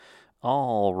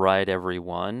All right,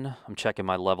 everyone. I'm checking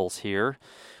my levels here.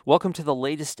 Welcome to the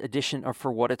latest edition of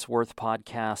For What It's Worth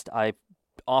podcast. I,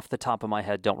 off the top of my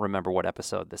head, don't remember what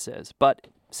episode this is, but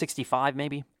 65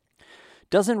 maybe?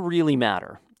 Doesn't really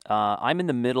matter. I'm in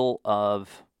the middle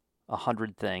of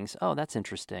 100 things. Oh, that's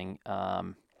interesting.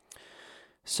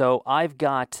 So I've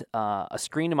got a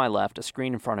screen to my left, a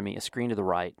screen in front of me, a screen to the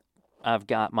right. I've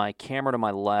got my camera to my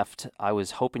left. I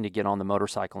was hoping to get on the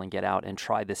motorcycle and get out and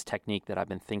try this technique that I've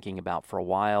been thinking about for a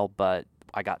while, but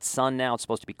I got sun now. It's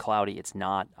supposed to be cloudy. It's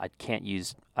not. I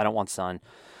don't want sun.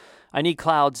 I need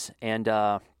clouds, and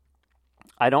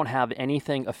I don't have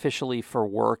anything officially for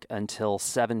work until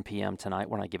 7 p.m. tonight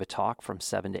when I give a talk from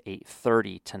 7 to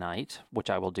 8:30 tonight, which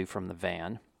I will do from the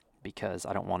van because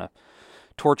I don't want to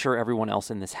torture everyone else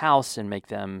in this house and make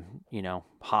them,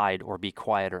 hide or be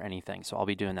quiet or anything. So I'll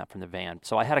be doing that from the van.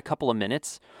 So I had a couple of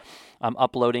minutes. I'm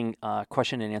uploading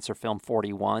question and answer film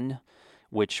 41,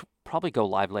 which probably go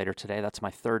live later today. That's my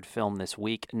third film this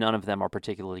week. None of them are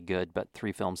particularly good, but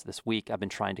 3 films this week. I've been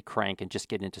trying to crank and just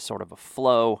get into sort of a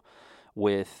flow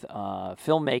with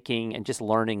filmmaking and just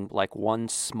learning like one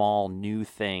small new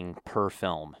thing per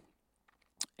film.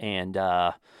 And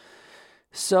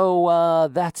So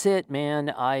that's it, man.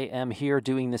 I am here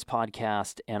doing this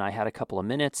podcast, and I had a couple of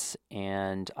minutes,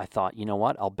 and I thought, you know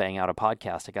what? I'll bang out a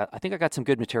podcast. I think I got some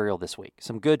good material this week,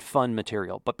 some good, fun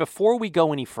material. But before we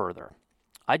go any further,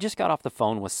 I just got off the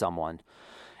phone with someone,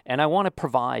 and I want to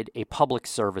provide a public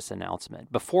service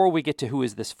announcement. Before we get to who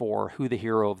is this for, who the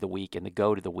hero of the week, and the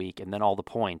goat of the week, and then all the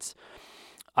points,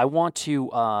 I want to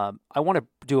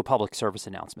do a public service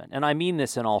announcement, and I mean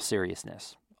this in all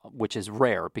seriousness, which is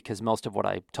rare because most of what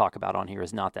I talk about on here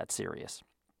is not that serious.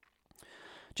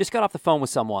 Just got off the phone with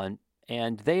someone,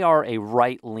 and they are a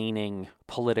right-leaning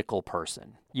political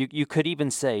person. You could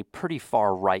even say pretty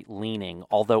far right-leaning,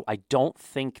 although I don't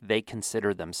think they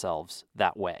consider themselves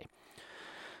that way.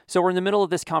 So we're in the middle of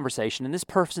this conversation, and this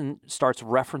person starts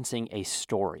referencing a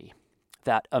story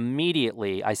that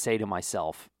immediately I say to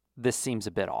myself, this seems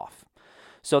a bit off.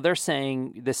 So they're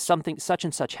saying this something such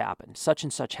and such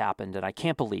happened, and I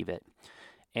can't believe it.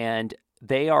 And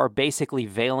they are basically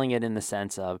veiling it in the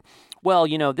sense of, well,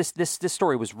 this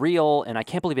story was real, and I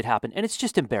can't believe it happened, and it's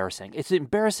just embarrassing. It's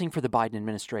embarrassing for the Biden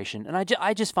administration, and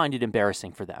I just find it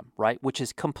embarrassing for them, right? Which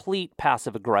is complete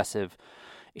passive aggressive.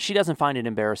 She doesn't find it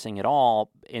embarrassing at all.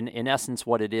 In essence,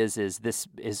 what it is this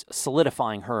is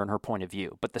solidifying her and her point of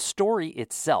view. But the story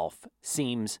itself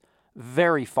seems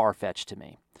very far-fetched to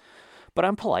me. But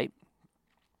I'm polite.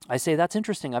 I say, that's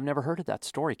interesting. I've never heard of that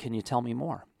story. Can you tell me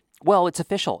more? Well, it's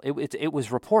official. It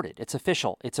was reported. It's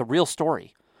official. It's a real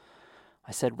story.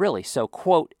 I said, really? So,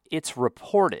 quote, it's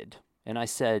reported. And I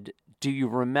said, do you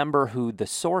remember who the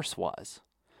source was?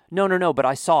 No, but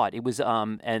I saw it. It was,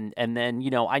 and then,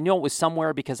 I know it was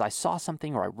somewhere because I saw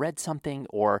something or I read something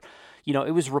or,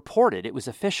 it was reported. It was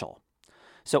official.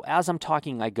 So as I'm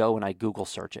talking, I go and I Google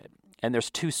search it. And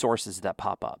there's 2 sources that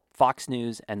pop up, Fox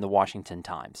News and the Washington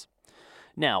Times.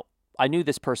 Now, I knew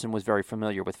this person was very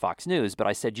familiar with Fox News, but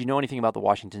I said, do you know anything about the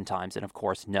Washington Times? And of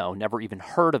course, no, never even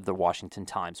heard of the Washington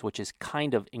Times, which is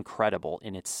kind of incredible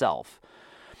in itself.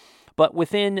 But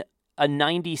within a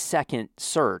 90-second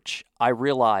search, I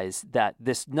realized that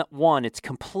it's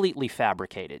completely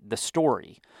fabricated, the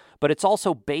story, but it's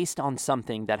also based on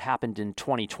something that happened in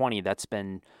 2020 that's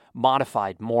been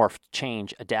modified, morphed,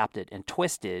 changed, adapted, and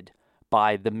twisted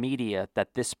by the media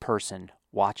that this person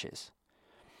watches.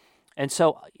 And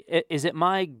so is it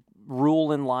my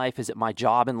rule in life? Is it my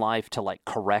job in life to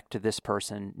correct this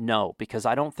person? No, because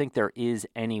I don't think there is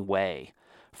any way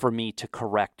for me to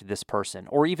correct this person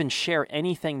or even share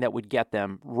anything that would get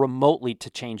them remotely to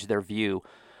change their view,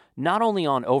 not only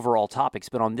on overall topics,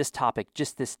 but on this topic,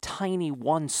 just this tiny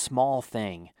one small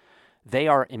thing. They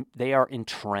are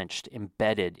entrenched,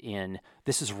 embedded in,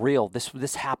 this is real,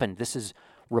 this happened, this is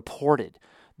reported.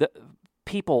 The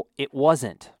people, it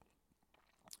wasn't.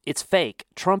 It's fake.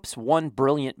 Trump's one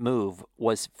brilliant move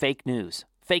was fake news.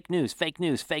 Fake news, fake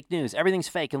news, fake news. Everything's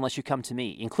fake unless you come to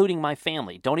me, including my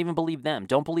family. Don't even believe them.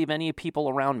 Don't believe any people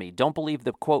around me. Don't believe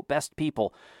the, quote, best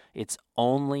people. It's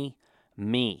only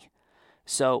me.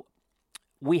 So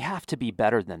we have to be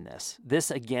better than this. This,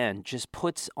 again, just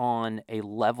puts on a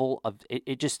level of,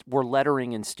 we're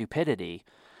lettering in stupidity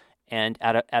and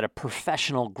at a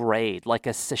professional grade, like a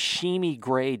sashimi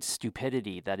grade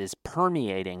stupidity that is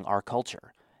permeating our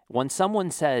culture. When someone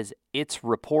says it's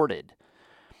reported,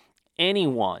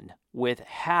 anyone with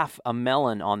half a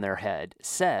melon on their head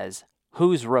says,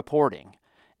 who's reporting?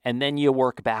 And then you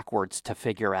work backwards to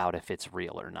figure out if it's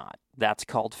real or not. That's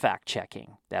called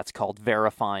fact-checking. That's called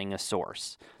verifying a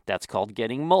source. That's called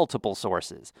getting multiple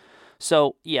sources.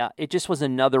 So, yeah, it just was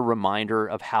another reminder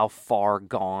of how far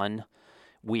gone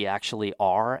we actually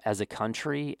are as a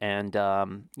country. And,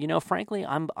 frankly,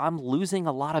 I'm losing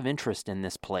a lot of interest in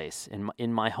this place,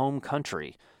 in my home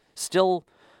country. Still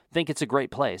think it's a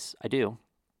great place. I do.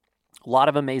 A lot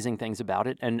of amazing things about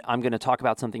it. And I'm going to talk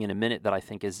about something in a minute that I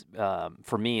think is,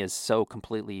 for me, is so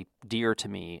completely dear to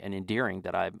me and endearing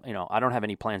that I don't have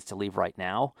any plans to leave right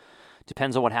now.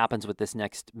 Depends on what happens with this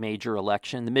next major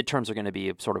election. The midterms are going to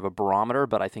be sort of a barometer,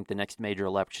 but I think the next major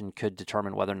election could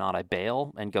determine whether or not I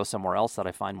bail and go somewhere else that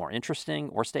I find more interesting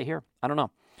or stay here. I don't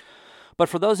know. But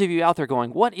for those of you out there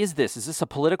going, what is this? Is this a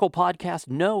political podcast?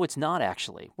 No, it's not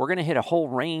actually. We're going to hit a whole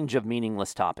range of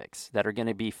meaningless topics that are going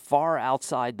to be far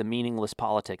outside the meaningless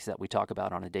politics that we talk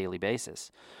about on a daily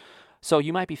basis. So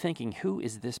you might be thinking, who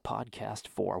is this podcast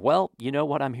for? Well, you know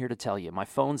what I'm here to tell you. My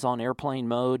phone's on airplane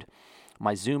mode.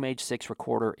 My Zoom H6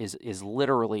 recorder is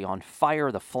literally on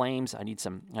fire. The flames. I need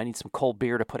some cold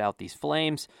beer to put out these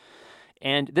flames.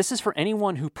 And this is for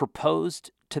anyone who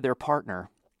proposed to their partner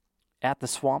at the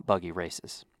Swamp Buggy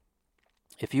races.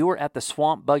 If you were at the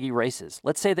Swamp Buggy races,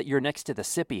 let's say that you're next to the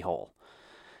Sippy Hole,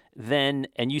 and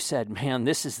you said, "Man,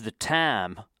 this is the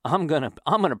time. I'm gonna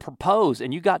propose,"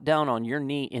 and you got down on your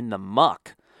knee in the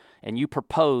muck, and you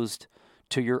proposed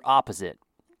to your opposite.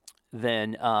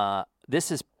 Then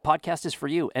this podcast is for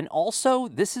you, and also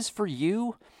this is for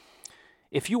you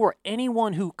if you are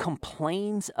anyone who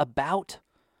complains about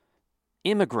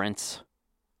immigrants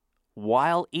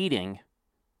while eating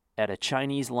at a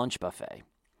Chinese lunch buffet.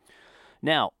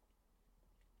 Now,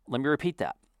 let me repeat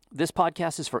that. This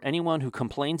podcast is for anyone who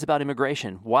complains about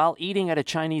immigration while eating at a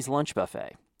Chinese lunch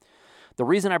buffet. The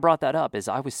reason I brought that up is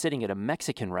I was sitting at a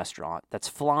Mexican restaurant that's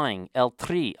flying El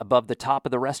Tri above the top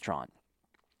of the restaurant.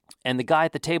 And the guy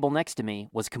at the table next to me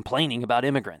was complaining about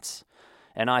immigrants.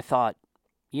 And I thought,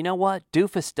 you know what?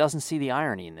 Doofus doesn't see the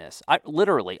irony in this. I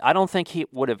don't think he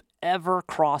would have ever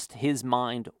crossed his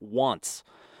mind once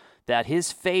that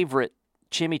his favorite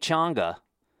chimichanga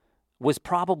was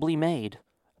probably made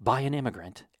by an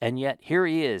immigrant. And yet here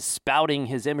he is spouting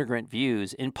his immigrant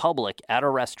views in public at a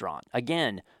restaurant.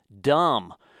 Again,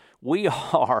 dumb.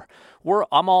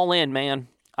 I'm all in, man.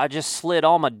 I just slid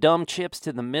all my dumb chips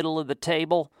to the middle of the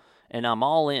table and I'm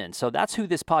all in. So that's who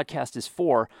this podcast is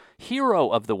for. Hero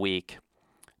of the week,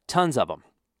 tons of them.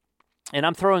 And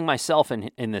I'm throwing myself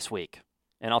in this week.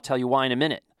 And I'll tell you why in a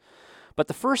minute. But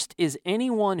the first is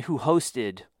anyone who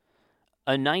hosted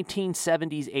a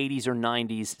 1970s, 80s, or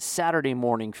 90s Saturday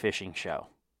morning fishing show.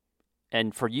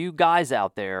 And for you guys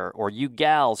out there, or you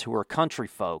gals who are country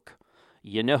folk,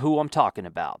 you know who I'm talking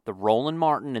about. The Roland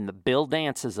Martin and the Bill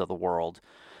Dances of the world.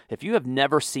 If you have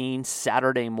never seen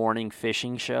Saturday morning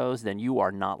fishing shows, then you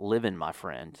are not living, my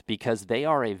friend, because they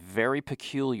are a very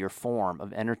peculiar form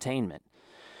of entertainment.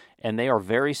 And they are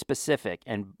very specific.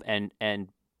 And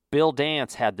Bill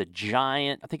Dance had the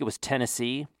giant, I think it was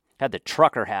Tennessee, had the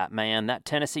trucker hat, man. That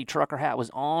Tennessee trucker hat was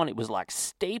on. It was like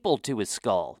stapled to his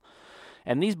skull.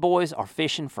 And these boys are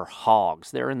fishing for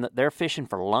hogs. They're fishing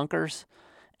for lunkers,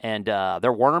 and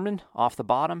they're worming off the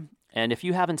bottom. And if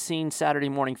you haven't seen Saturday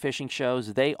morning fishing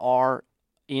shows, they are,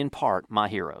 in part, my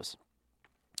heroes.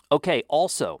 Okay,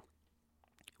 also,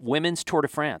 Women's Tour de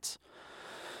France.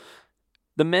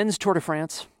 The Men's Tour de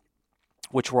France,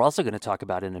 which we're also going to talk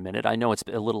about in a minute. I know it's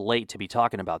a little late to be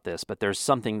talking about this, but there's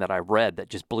something that I read that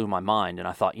just blew my mind, and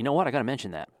I thought, you know what, I got to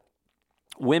mention that.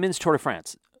 Women's Tour de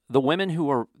France. The women who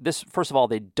are, first of all,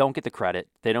 they don't get the credit,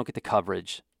 they don't get the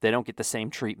coverage, they don't get the same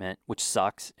treatment, which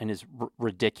sucks and is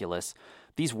ridiculous.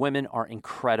 These women are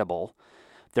incredible.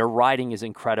 Their riding is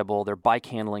incredible. Their bike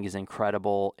handling is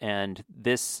incredible. And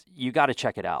this, you got to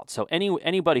check it out. So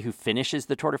anybody who finishes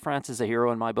the Tour de France is a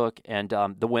hero in my book. And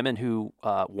the women who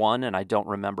won, and I don't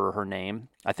remember her name,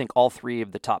 I think all three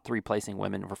of the top three placing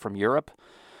women were from Europe,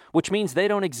 which means they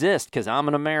don't exist because I'm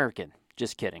an American.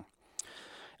 Just kidding.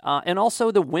 And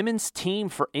also the women's team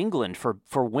for England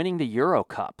for winning the Euro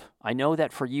Cup. I know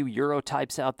that for you Euro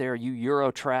types out there, you Euro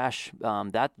trash,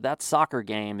 that soccer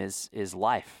game is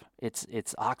life.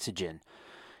 It's oxygen.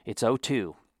 It's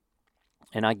O2.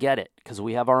 And I get it because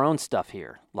we have our own stuff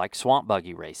here, like swamp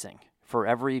buggy racing. For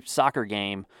every soccer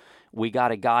game, we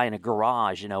got a guy in a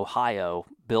garage in Ohio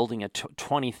building a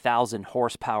 20,000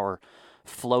 horsepower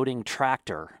floating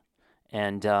tractor.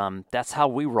 And that's how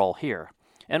we roll here.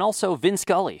 And also Vin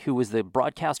Scully, who was the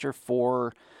broadcaster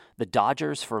for the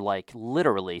Dodgers for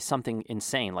literally something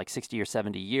insane, like 60 or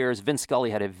 70 years. Vin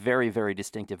Scully had a very, very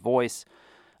distinctive voice.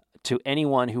 To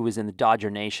anyone who was in the Dodger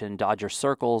Nation, Dodger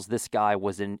circles, this guy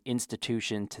was an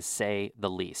institution to say the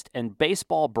least. And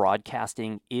baseball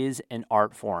broadcasting is an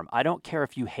art form. I don't care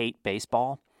if you hate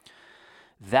baseball.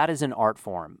 That is an art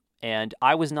form. And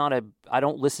I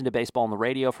don't listen to baseball on the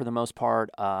radio for the most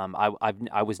part.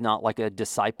 I was not like a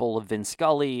disciple of Vin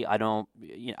Scully. I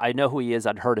know who he is.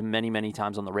 I'd heard him many, many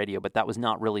times on the radio, but that was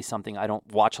not really something. I don't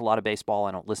watch a lot of baseball.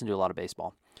 I don't listen to a lot of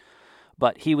baseball.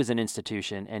 But he was an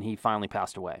institution, and he finally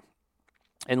passed away.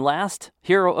 And last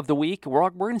hero of the week, we're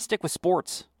going to stick with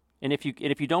sports. And if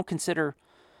you don't consider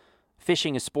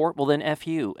fishing a sport, well then F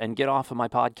you and get off of my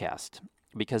podcast,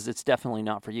 because it's definitely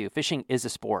not for you. Fishing is a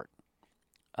sport.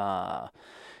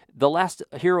 The last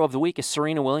hero of the week is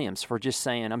Serena Williams for just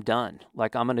saying, I'm done.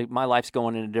 Like, my life's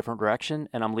going in a different direction,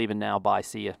 and I'm leaving now. Bye,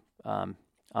 see ya. I'm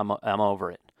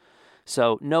over it.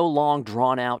 So no long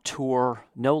drawn out tour,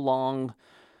 no long,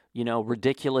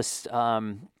 ridiculous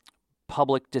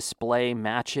public display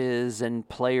matches and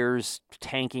players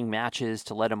tanking matches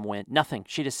to let them win. Nothing.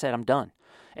 She just said, I'm done.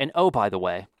 And oh, by the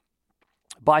way,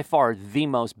 by far the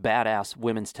most badass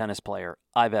women's tennis player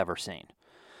I've ever seen.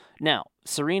 Now,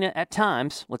 Serena at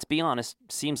times, let's be honest,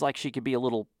 seems like she could be a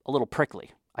little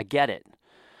prickly. I get it.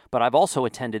 But I've also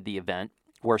attended the event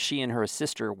where she and her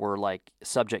sister were like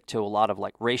subject to a lot of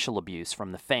like racial abuse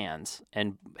from the fans,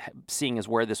 and seeing as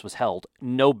where this was held,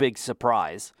 no big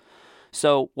surprise.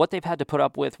 So what they've had to put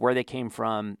up with, where they came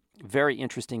from, very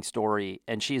interesting story,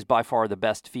 and she is by far the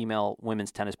best female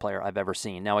women's tennis player I've ever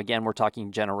seen. Now, again, we're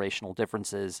talking generational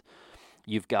differences.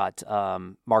 You've got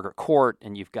Margaret Court,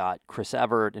 and you've got Chris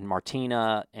Evert and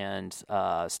Martina and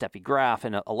Steffi Graf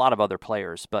and a lot of other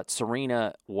players. But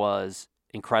Serena was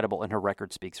incredible, and her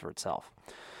record speaks for itself.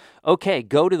 Okay,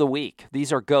 goat of the week.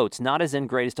 These are goats, not as in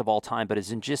greatest of all time, but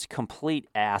as in just complete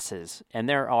asses. And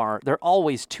there are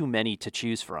always too many to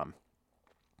choose from.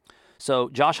 So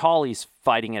Josh Hawley's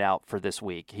fighting it out for this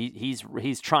week. He's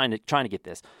trying to get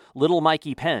this. Little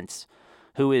Mikey Pence,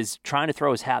 who is trying to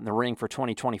throw his hat in the ring for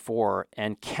 2024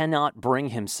 and cannot bring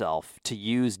himself to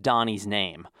use Donnie's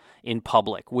name in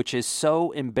public, which is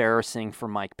so embarrassing for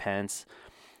Mike Pence.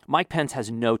 Mike Pence has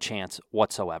no chance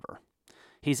whatsoever.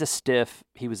 He's a stiff.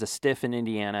 He was a stiff in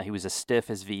Indiana. He was a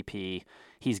stiff as VP.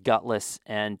 He's gutless,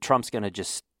 and Trump's going to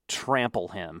just trample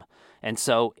him. And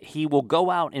so he will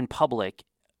go out in public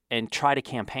and try to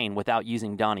campaign without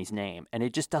using Donnie's name. And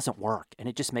it just doesn't work. And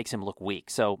it just makes him look weak.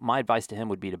 So my advice to him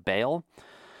would be to bail.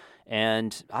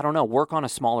 And I don't know, work on a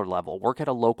smaller level. Work at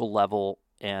a local level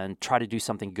and try to do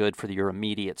something good for your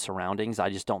immediate surroundings. I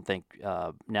just don't think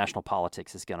national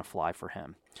politics is going to fly for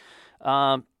him.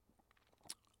 Who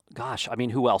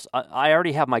else? I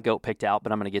already have my goat picked out,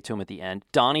 but I'm going to get to him at the end.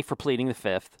 Donnie for pleading the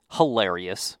fifth.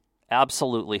 Hilarious.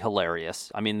 Absolutely hilarious.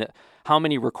 I mean, how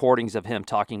many recordings of him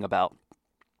talking about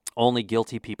only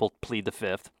guilty people plead the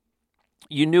fifth?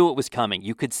 You knew it was coming.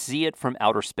 You could see it from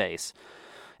outer space.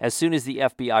 As soon as the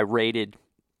FBI raided,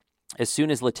 as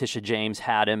soon as Letitia James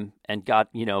had him and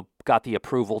got the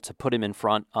approval to put him in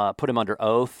front, put him under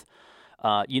oath,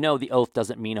 the oath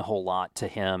doesn't mean a whole lot to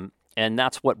him. And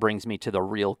that's what brings me to the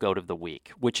real goat of the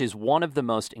week, which is one of the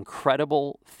most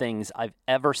incredible things I've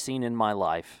ever seen in my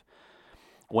life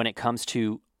when it comes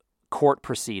to court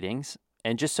proceedings.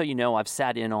 And just so you know, I've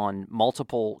sat in on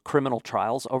multiple criminal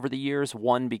trials over the years.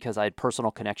 One, because I had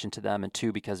personal connection to them, and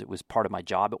two, because it was part of my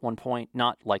job at one point.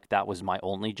 Not like that was my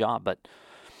only job, but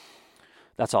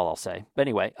that's all I'll say. But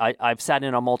anyway, I've sat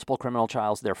in on multiple criminal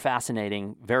trials. They're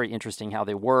fascinating, very interesting how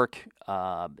they work.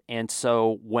 And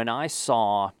so when I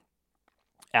saw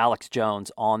Alex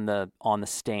Jones on the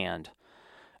stand,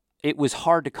 it was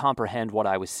hard to comprehend what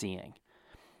I was seeing.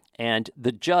 And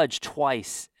the judge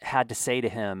twice had to say to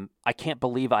him, I can't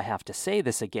believe I have to say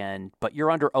this again, but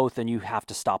you're under oath and you have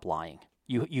to stop lying.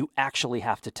 You actually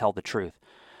have to tell the truth.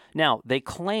 Now, they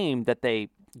claim that they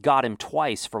got him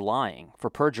twice for lying,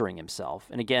 for perjuring himself.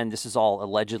 And again, this is all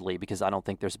allegedly, because I don't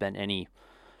think there's been any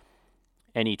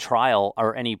trial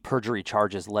or any perjury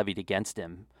charges levied against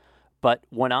him. But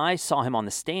when I saw him on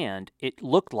the stand, it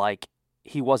looked like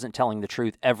he wasn't telling the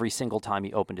truth every single time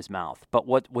he opened his mouth. But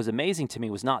what was amazing to me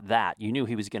was not that. You knew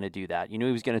he was going to do that. You knew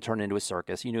he was going to turn it into a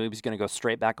circus. You knew he was going to go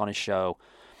straight back on his show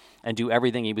and do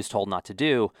everything he was told not to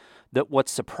do. That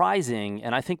what's surprising,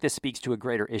 and I think this speaks to a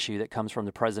greater issue that comes from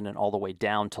the president all the way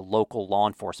down to local law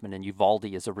enforcement, and Uvalde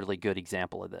is a really good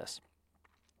example of this,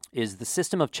 is the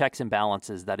system of checks and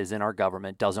balances that is in our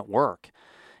government doesn't work.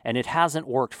 And it hasn't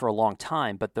worked for a long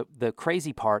time. But the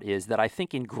crazy part is that I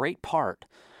think in great part,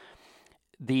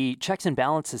 the checks and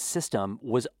balances system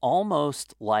was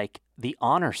almost like the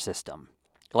honor system,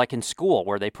 like in school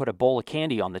where they put a bowl of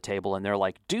candy on the table and they're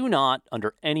like, do not,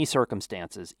 under any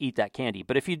circumstances, eat that candy.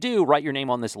 But if you do, write your name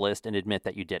on this list and admit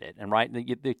that you did it. And right,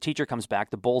 the teacher comes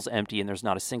back, the bowl's empty, and there's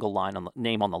not a single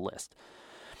name on the list.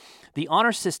 The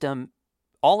honor system,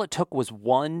 all it took was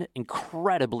one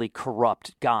incredibly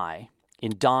corrupt guy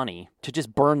in Donnie to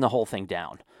just burn the whole thing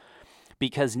down,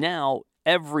 because now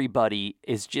everybody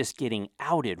is just getting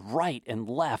outed right and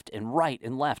left and right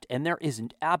and left, and there is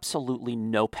absolutely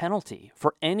no penalty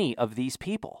for any of these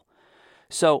people.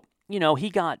 So, he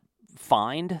got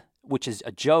fined, which is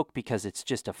a joke because it's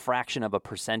just a fraction of a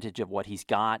percentage of what he's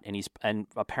got, and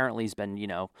apparently he's been,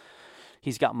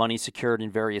 he's got money secured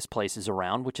in various places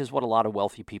around, which is what a lot of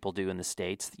wealthy people do in the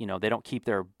States. They don't keep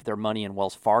their money in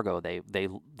Wells Fargo.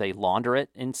 They launder it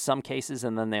in some cases,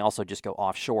 and then they also just go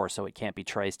offshore so it can't be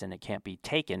traced and it can't be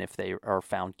taken if they are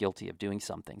found guilty of doing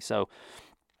something. So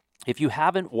if you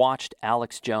haven't watched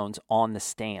Alex Jones on the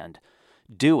stand,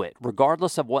 do it.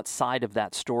 Regardless of what side of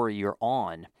that story you're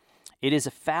on, it is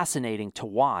fascinating to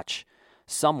watch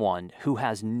someone who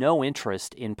has no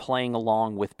interest in playing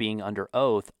along with being under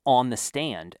oath on the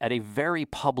stand at a very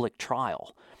public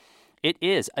trial.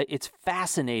 It's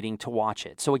fascinating to watch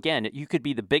it. So again, you could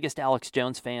be the biggest Alex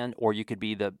Jones fan, or you could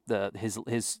be his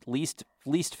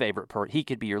least favorite he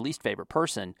could be your least favorite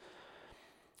person.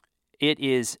 It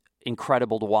is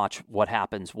incredible to watch what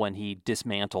happens when he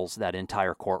dismantles that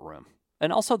entire courtroom.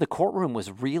 And also the courtroom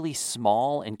was really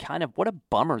small, and kind of what a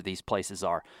bummer these places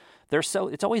are.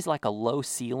 It's always like a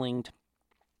low-ceilinged,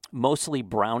 mostly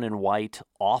brown and white,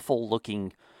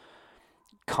 awful-looking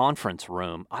conference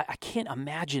room. I can't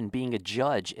imagine being a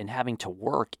judge and having to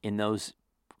work in those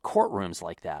courtrooms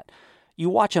like that. You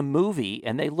watch a movie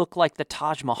and they look like the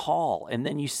Taj Mahal, and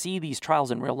then you see these trials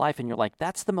in real life and you're like,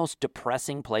 that's the most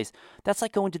depressing place. That's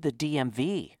like going to the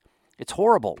DMV. It's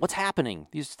horrible. What's happening?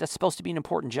 That's supposed to be an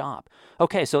important job.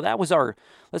 Okay, so that was our.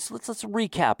 Let's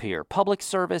recap here. Public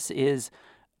service is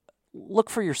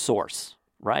look for your source,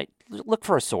 right? Look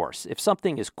for a source. If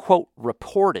something is, quote,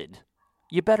 reported,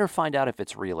 you better find out if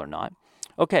it's real or not.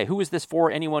 Okay, who is this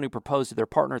for? Anyone who proposed to their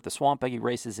partner at the Swamp Buggy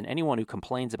races, and anyone who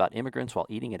complains about immigrants while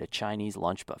eating at a Chinese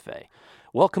lunch buffet.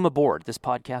 Welcome aboard. This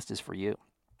podcast is for you.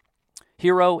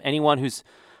 Hero, anyone who's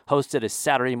hosted a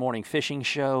Saturday morning fishing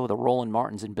show, the Roland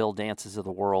Martins and Bill Dances of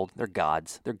the world. They're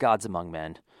gods. They're gods among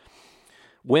men.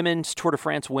 Women's Tour de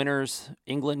France winners,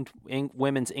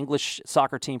 women's English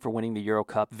soccer team for winning the Euro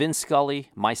Cup, Vin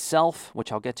Scully, myself,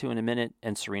 which I'll get to in a minute,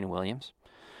 and Serena Williams.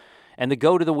 And the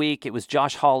GOAT of the week, it was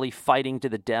Josh Hawley fighting to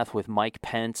the death with Mike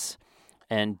Pence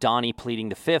and Donnie pleading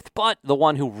the fifth. But the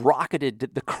one who rocketed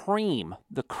the cream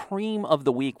of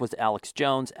the week was Alex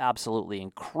Jones. Absolutely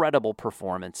incredible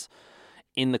performance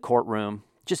in the courtroom.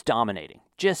 Just dominating.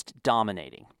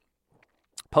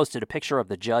 Posted a picture of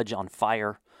the judge on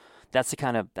fire. That's the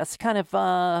kind of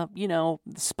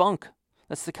spunk.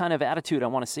 That's the kind of attitude I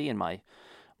want to see in my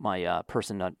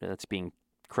person that's being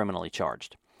criminally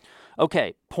charged.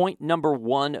 Okay, point number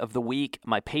 1 of the week.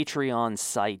 My Patreon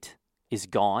site is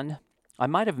gone. I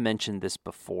might have mentioned this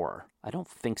before. I don't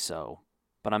think so,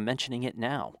 but I'm mentioning it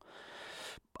now.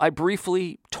 I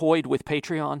briefly toyed with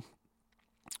Patreon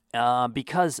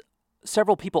because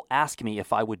several people asked me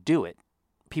if I would do it.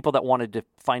 People that wanted to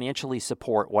financially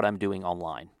support what I'm doing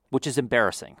online, which is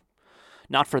embarrassing.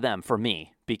 Not for them, for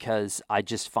me, because I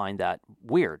just find that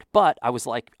weird. But I was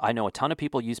like, I know a ton of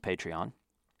people use Patreon.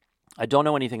 I don't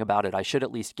know anything about it. I should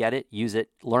at least get it, use it,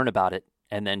 learn about it,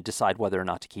 and then decide whether or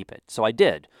not to keep it. So I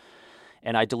did,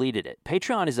 and I deleted it.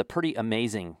 Patreon is a pretty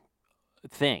amazing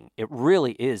thing. It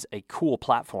really is a cool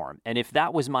platform. And if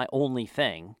that was my only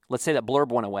thing, let's say that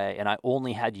Blurb went away and I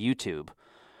only had YouTube,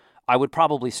 I would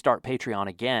probably start Patreon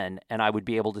again, and I would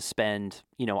be able to spend,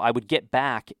 I would get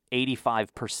back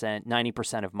 85%,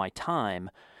 90% of my time,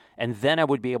 and then I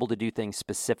would be able to do things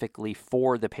specifically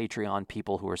for the Patreon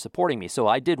people who are supporting me. So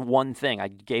I did one thing. I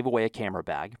gave away a camera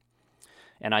bag,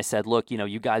 and I said, look,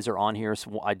 you guys are on here.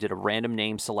 So I did a random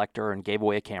name selector and gave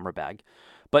away a camera bag.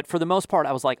 But for the most part,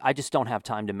 I was like, I just don't have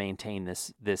time to maintain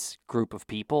this group of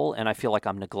people, and I feel like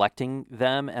I'm neglecting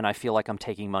them, and I feel like I'm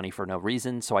taking money for no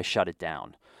reason, so I shut it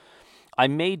down. I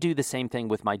may do the same thing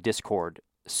with my Discord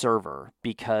server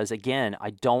because, again,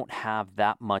 I don't have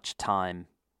that much time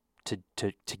to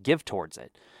give towards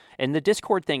it. And the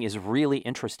Discord thing is really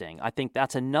interesting. I think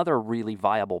that's another really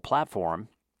viable platform.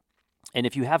 And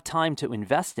if you have time to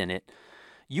invest in it,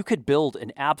 you could build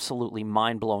an absolutely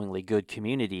mind-blowingly good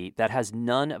community that has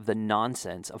none of the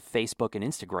nonsense of Facebook and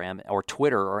Instagram or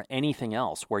Twitter or anything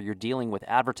else where you're dealing with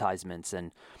advertisements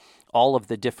and all of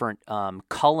the different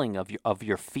culling of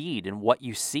your feed and what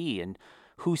you see and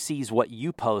who sees what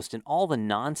you post and all the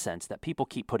nonsense that people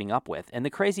keep putting up with. And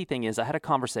the crazy thing is I had a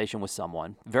conversation with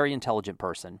someone, very intelligent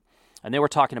person, and they were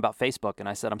talking about Facebook, and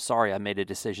I said, I'm sorry, I made a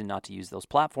decision not to use those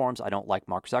platforms. I don't like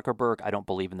Mark Zuckerberg. I don't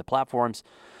believe in the platforms.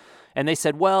 And they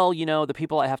said, well, the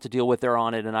people I have to deal with, they're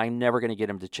on it, and I'm never going to get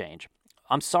them to change.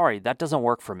 I'm sorry, that doesn't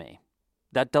work for me.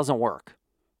 That doesn't work.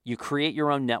 You create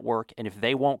your own network, and if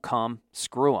they won't come,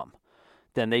 screw them.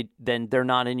 Then they're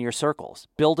not in your circles.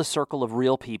 Build a circle of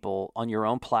real people on your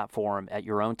own platform at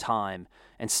your own time,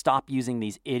 and stop using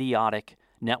these idiotic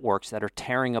networks that are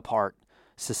tearing apart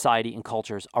society and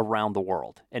cultures around the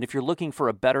world. And if you're looking for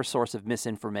a better source of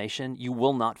misinformation, you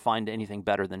will not find anything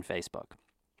better than Facebook.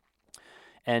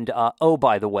 And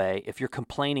by the way, if you're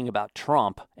complaining about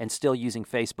Trump and still using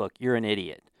Facebook, you're an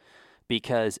idiot,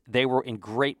 because they were in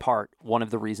great part one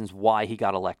of the reasons why he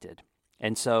got elected.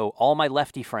 And so all my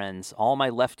lefty friends, all my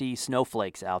lefty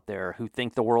snowflakes out there who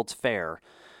think the world's fair,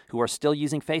 who are still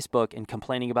using Facebook and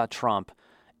complaining about Trump,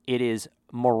 it is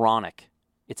moronic.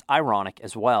 It's ironic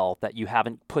as well that you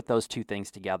haven't put those two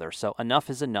things together. So enough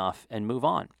is enough, and move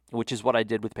on, which is what I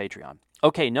did with Patreon.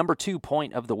 Okay, number 2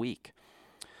 point of the week.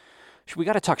 We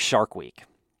got to talk Shark Week.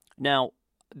 Now,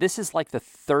 this is like the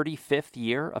 35th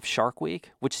year of Shark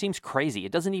Week, which seems crazy.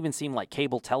 It doesn't even seem like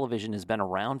cable television has been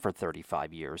around for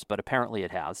 35 years, but apparently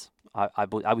it has. I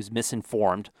was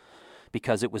misinformed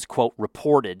because it was, quote,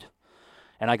 reported,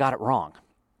 and I got it wrong.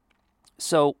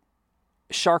 So,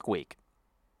 Shark Week.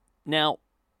 Now,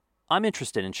 I'm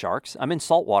interested in sharks. I'm in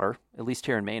saltwater, at least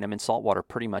here in Maine. I'm in saltwater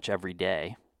pretty much every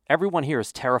day. Everyone here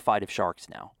is terrified of sharks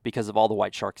now because of all the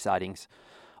white shark sightings,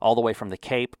 all the way from the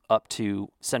Cape up to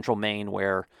central Maine,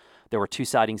 where there were 2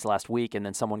 sightings last week, and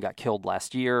then someone got killed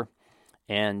last year.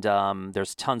 And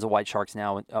there's tons of white sharks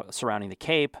now surrounding the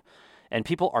Cape, and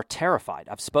people are terrified.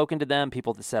 I've spoken to them,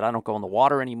 people that said, I don't go in the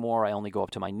water anymore. I only go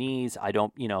up to my knees.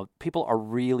 People are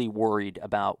really worried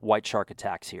about white shark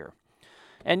attacks here.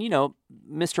 And,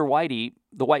 Mr. Whitey,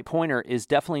 the white pointer, is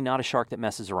definitely not a shark that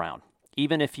messes around.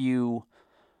 Even if you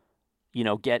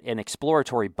get an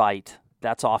exploratory bite,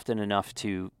 that's often enough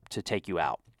to take you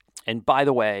out. And by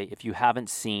the way, if you haven't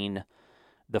seen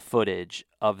the footage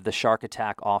of the shark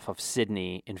attack off of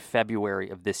Sydney in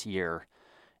February of this year,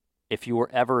 if you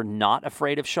were ever not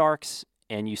afraid of sharks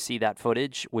and you see that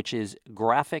footage, which is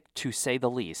graphic to say the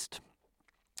least,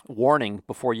 warning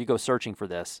before you go searching for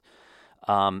this,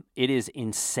 it is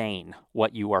insane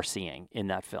what you are seeing in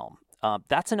that film.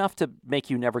 That's enough to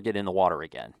make you never get in the water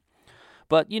again.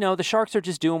 But, the sharks are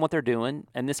just doing what they're doing,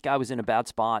 and this guy was in a bad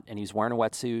spot, and he's wearing a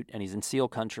wetsuit, and he's in seal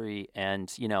country, and,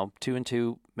 2 and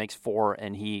 2 makes 4,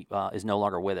 and he is no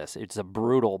longer with us. It's a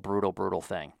brutal, brutal, brutal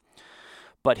thing.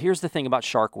 But here's the thing about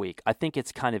Shark Week. I think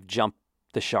it's kind of jumped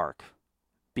the shark,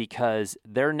 because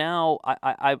they're now,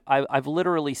 I've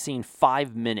literally seen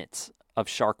 5 minutes of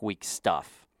Shark Week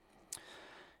stuff,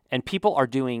 and people are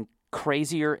doing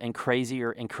crazier and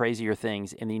crazier and crazier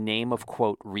things in the name of,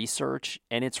 quote, research,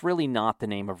 and it's really not the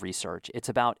name of research. It's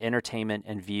about entertainment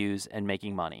and views and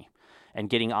making money and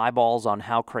getting eyeballs on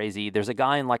how crazy. There's a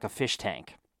guy in like a fish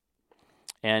tank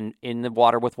and in the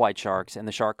water with white sharks, and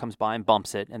the shark comes by and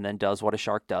bumps it and then does what a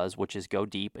shark does, which is go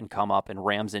deep and come up and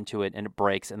rams into it, and it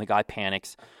breaks, and the guy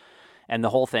panics and the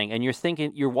whole thing. And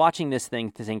you're watching this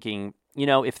thing thinking,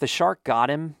 if the shark got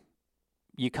him,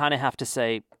 you kind of have to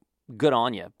say, good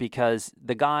on you, because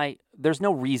the guy, there's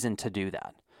no reason to do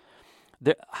that.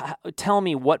 Tell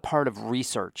me what part of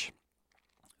research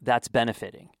that's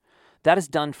benefiting. That is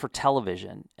done for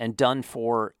television and done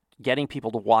for getting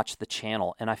people to watch the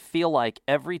channel. And I feel like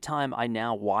every time I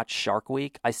now watch Shark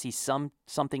Week, I see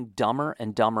something dumber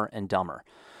and dumber and dumber.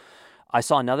 I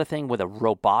saw another thing with a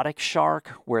robotic shark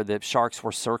where the sharks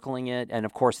were circling it. And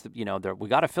of course, we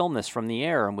got to film this from the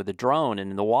air and with the drone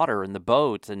and in the water and the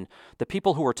boats. And the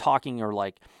people who are talking are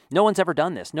like, no one's ever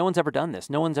done this. No one's ever done this.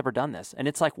 No one's ever done this. And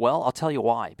it's like, well, I'll tell you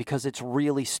why. Because it's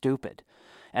really stupid.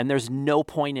 And there's no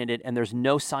point in it, and there's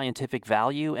no scientific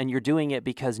value. And you're doing it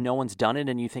because no one's done it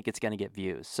and you think it's going to get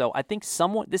views. So I think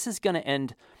this is going to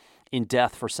end in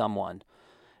death for someone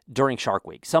during Shark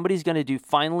Week. Somebody's going to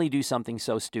finally do something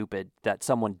so stupid that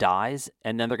someone dies,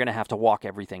 and then they're going to have to walk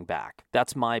everything back.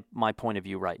 That's my point of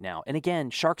view right now. And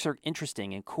again, sharks are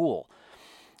interesting and cool.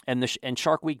 And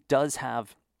Shark Week does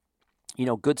have,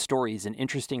 good stories and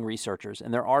interesting researchers.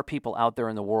 And there are people out there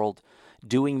in the world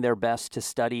doing their best to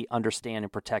study, understand,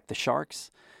 and protect the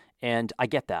sharks. And I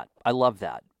get that. I love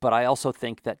that. But I also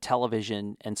think that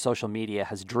television and social media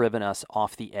has driven us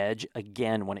off the edge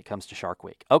again when it comes to Shark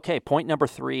Week. Okay, point number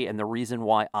 3, and the reason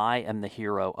why I am the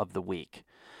hero of the week.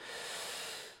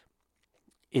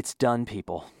 It's done,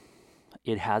 people.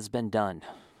 It has been done.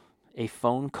 A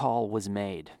phone call was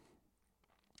made.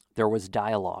 There was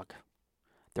dialogue.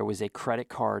 There was a credit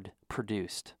card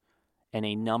produced and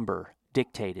a number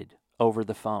dictated over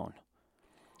the phone.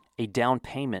 A down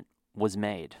payment was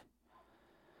made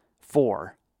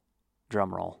for,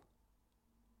 drumroll,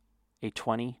 a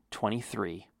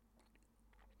 2023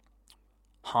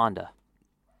 Honda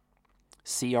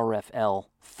CRF-L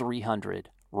 300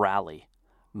 rally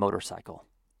motorcycle.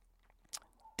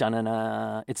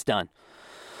 Dun-dun-dun. It's done.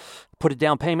 Put a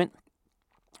down payment,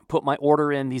 put my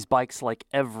order in. These bikes, like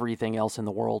everything else in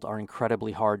the world, are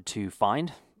incredibly hard to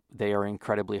find. They are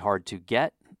incredibly hard to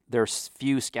get. There's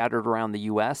few scattered around the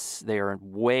U.S. They are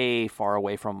way far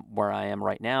away from where I am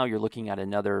right now. You're looking at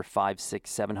another $500,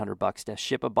 $600, $700 to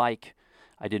ship a bike.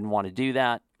 I didn't want to do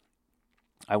that.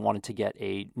 I wanted to get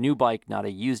a new bike, not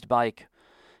a used bike.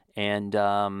 And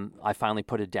I finally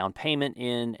put a down payment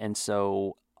in, and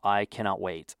so I cannot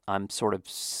wait. I'm sort of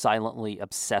silently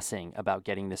obsessing about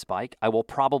getting this bike. I will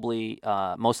probably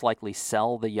most likely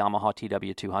sell the Yamaha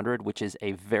TW200, which is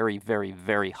a very, very,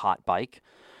 very hot bike.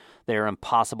 They're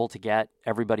impossible to get.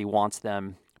 Everybody wants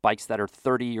them. Bikes that are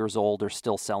 30 years old are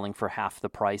still selling for half the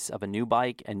price of a new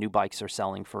bike, and new bikes are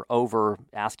selling for over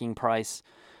asking price.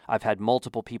 I've had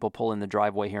multiple people pull in the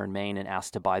driveway here in Maine and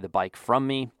ask to buy the bike from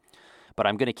me, but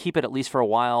I'm going to keep it at least for a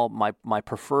while. My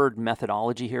preferred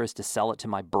methodology here is to sell it to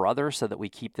my brother so that we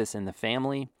keep this in the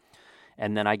family,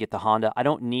 and then I get the Honda. I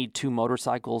don't need two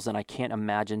motorcycles, and I can't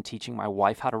imagine teaching my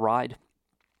wife how to ride.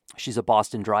 She's a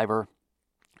Boston driver.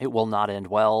 It will not end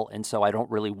well, and so I don't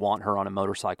really want her on a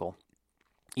motorcycle.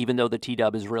 Even though the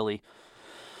T-Dub is really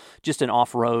just an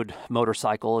off-road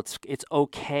motorcycle, it's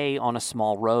okay on a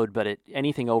small road, but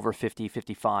anything over 50,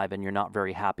 55, and you're not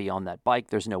very happy on that bike,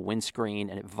 there's no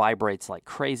windscreen, and it vibrates like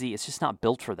crazy. It's just not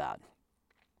built for that.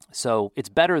 So it's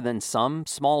better than some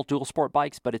small dual sport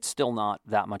bikes, but it's still not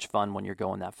that much fun when you're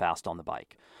going that fast on the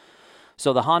bike.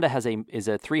 So the Honda is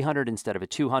a 300 instead of a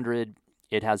 200.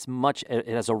 It has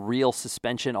a real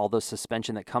suspension, although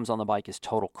suspension that comes on the bike is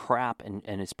total crap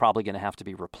and is probably going to have to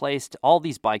be replaced. All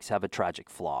these bikes have a tragic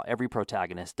flaw. Every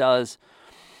Protagonist does.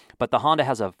 But the Honda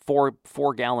has a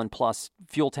 4-gallon plus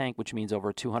fuel tank, which means over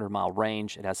a 200-mile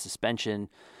range. It has suspension.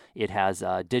 It has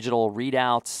digital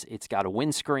readouts. It's got a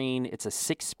windscreen. It's a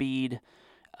 6-speed.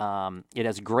 It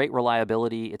has great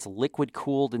reliability. It's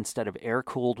liquid-cooled instead of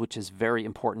air-cooled, which is very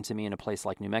important to me in a place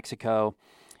like New Mexico.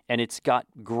 And it's got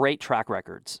great track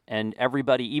records. And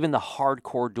everybody, even the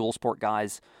hardcore dual sport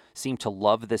guys, seem to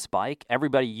love this bike.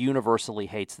 Everybody universally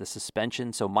hates the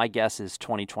suspension. So my guess is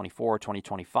 2024,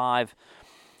 2025,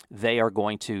 they are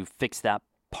going to fix that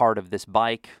part of this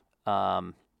bike.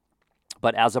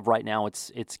 But as of right now,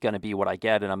 it's going to be what I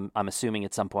get. And I'm assuming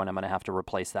at some point I'm going to have to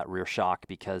replace that rear shock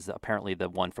because apparently the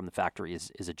one from the factory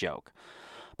is a joke.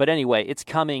 But anyway, it's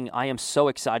coming. I am so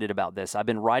excited about this. I've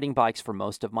been riding bikes for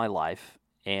most of my life.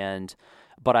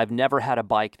 But I've never had a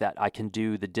bike that I can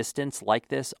do the distance like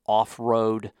this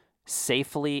off-road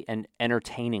safely and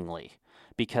entertainingly.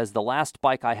 Because the last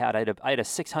bike I had a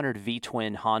 600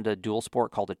 V-twin Honda dual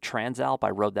sport called a Transalp. I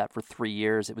rode that for 3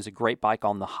 years. It was a great bike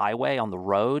on the highway, on the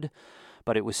road,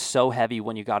 but it was so heavy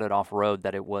when you got it off-road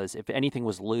that it was, if anything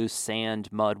was loose,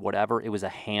 sand, mud, whatever, it was a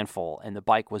handful, and the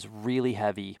bike was really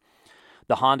heavy.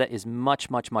 The Honda is much,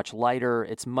 much, much lighter.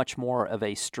 It's much more of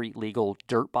a street-legal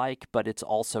dirt bike, but it's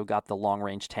also got the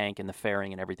long-range tank and the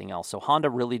fairing and everything else. So Honda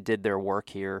really did their work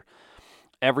here.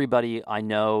 Everybody I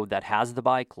know that has the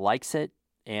bike likes it.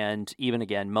 And even,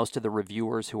 again, most of the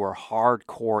reviewers who are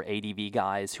hardcore ADV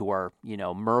guys who are,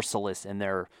 merciless in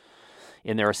their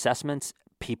assessments,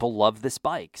 people love this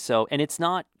bike. So, and it's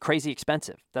not crazy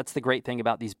expensive. That's the great thing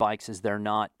about these bikes is they're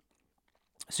not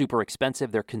super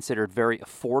expensive. They're considered very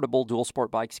affordable dual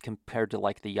sport bikes compared to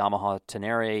like the Yamaha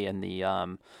Tenere and the,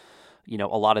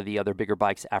 a lot of the other bigger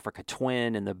bikes, Africa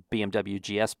Twin and the BMW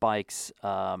GS bikes.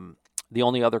 The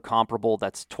only other comparable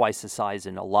that's twice the size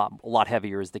and a lot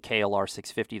heavier is the KLR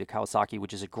 650, the Kawasaki,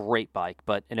 which is a great bike.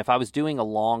 And if I was doing a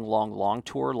long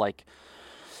tour, like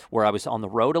where I was on the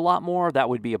road a lot more, that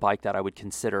would be a bike that I would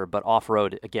consider. But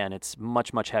off-road, again, it's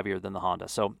much, much heavier than the Honda.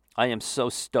 So I am so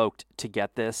stoked to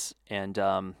get this, and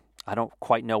I don't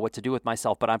quite know what to do with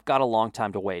myself, but I've got a long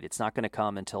time to wait. It's not going to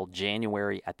come until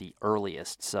January at the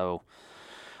earliest. So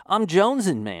I'm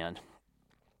jonesing, man.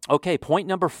 Okay, point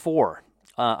number 4.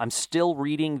 I'm still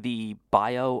reading the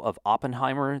bio of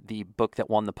Oppenheimer, the book that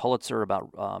won the Pulitzer about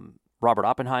Robert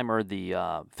Oppenheimer,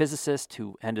 the physicist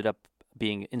who ended up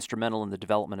being instrumental in the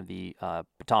development of the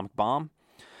atomic bomb.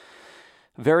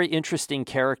 Very interesting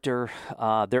character.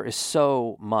 There is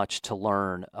so much to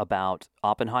learn about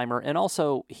Oppenheimer, and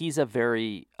also he's a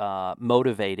very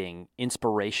motivating,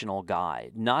 inspirational guy.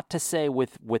 Not to say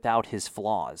without his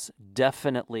flaws.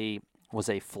 Definitely was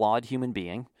a flawed human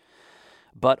being.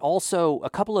 But also a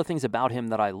couple of things about him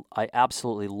that I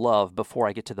absolutely love before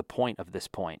I get to the point of this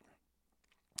point.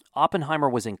 Oppenheimer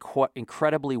was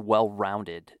incredibly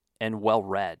well-rounded and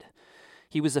well-read.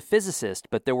 He was a physicist,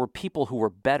 but there were people who were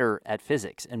better at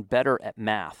physics and better at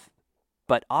math.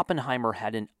 But Oppenheimer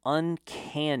had an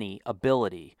uncanny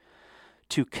ability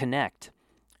to connect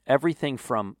everything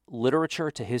from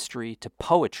literature to history to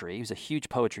poetry. He was a huge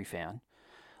poetry fan.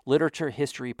 Literature,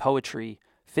 history, poetry,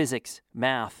 physics,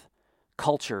 math,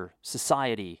 culture,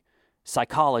 society,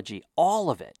 psychology, all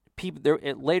of it.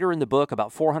 Later in the book,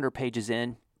 about 400 pages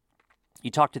in,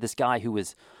 you talk to this guy who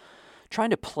was trying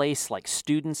to place like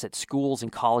students at schools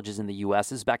and colleges in the U.S.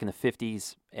 This is back in the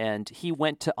 50s, and he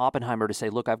went to Oppenheimer to say,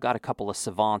 look, I've got a couple of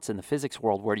savants in the physics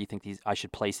world. Where do you think I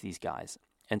should place these guys?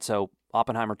 And so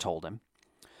Oppenheimer told him.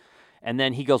 And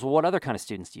then he goes, well, what other kind of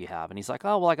students do you have? And he's like,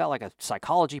 oh, well, I got like a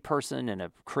psychology person and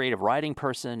a creative writing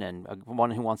person and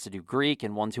one who wants to do Greek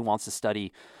and one who wants to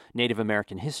study Native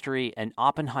American history. And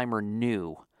Oppenheimer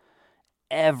knew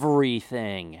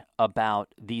everything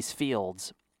about these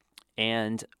fields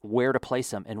and where to place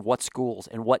them and what schools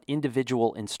and what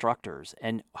individual instructors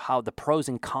and how the pros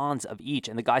and cons of each.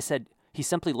 And the guy said, he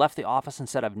simply left the office and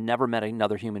said, I've never met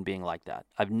another human being like that.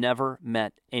 I've never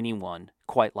met anyone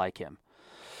quite like him.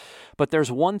 But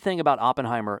there's one thing about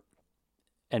Oppenheimer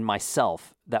and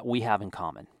myself that we have in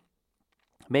common.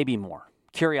 Maybe more.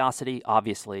 Curiosity,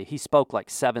 obviously. He spoke like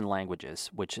 7 languages,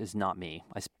 which is not me.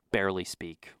 I barely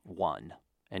speak one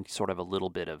and sort of a little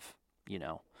bit of,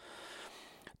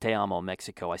 Te amo,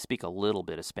 Mexico. I speak a little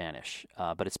bit of Spanish,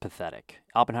 but it's pathetic.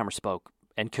 Oppenheimer spoke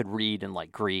and could read in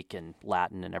like Greek and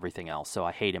Latin and everything else, so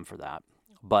I hate him for that.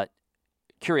 But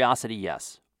curiosity,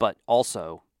 yes, but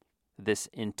also this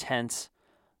intense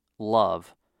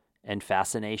love and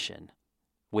fascination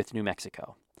with New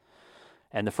Mexico.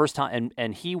 And the first time,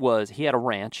 and he had a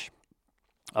ranch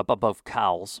up above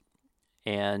Cowles,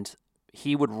 and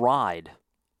he would ride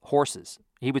horses.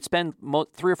 He would spend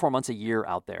 3 or 4 months a year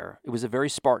out there. It was a very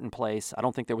Spartan place. I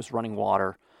don't think there was running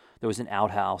water. There was an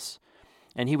outhouse.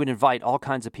 And he would invite all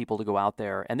kinds of people to go out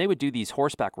there. And they would do these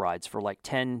horseback rides for like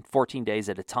 10, 14 days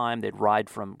at a time. They'd ride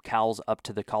from Cowles up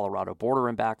to the Colorado border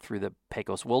and back through the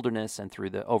Pecos Wilderness and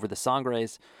over the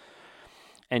Sangres.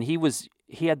 And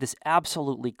he had this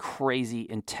absolutely crazy,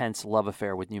 intense love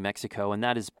affair with New Mexico. And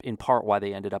that is in part why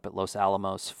they ended up at Los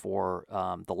Alamos for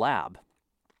the lab.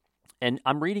 And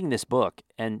I'm reading this book,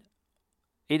 and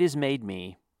it has made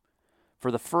me,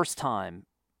 for the first time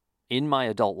in my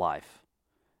adult life,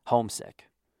 homesick.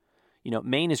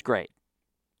 Maine is great,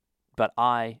 but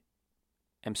I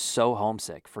am so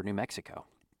homesick for New Mexico.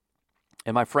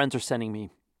 And my friends are sending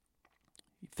me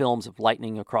films of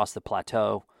lightning across the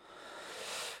plateau,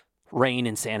 rain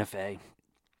in Santa Fe,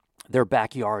 their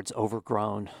backyards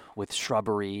overgrown with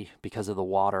shrubbery because of the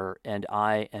water, and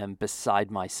I am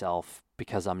beside myself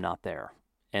because I'm not there.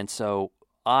 And so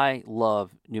I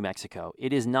love New Mexico.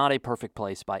 It is not a perfect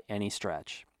place by any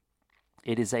stretch.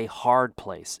 It is a hard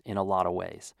place in a lot of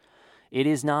ways. It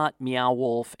is not Meow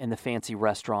Wolf and the fancy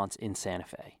restaurants in Santa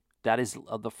Fe. That is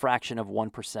the fraction of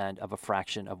 1% of a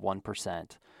fraction of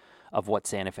 1% of what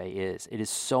Santa Fe is. It is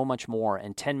so much more.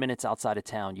 And 10 minutes outside of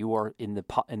town, you are in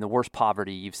the worst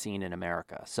poverty you've seen in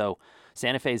America. So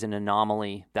Santa Fe is an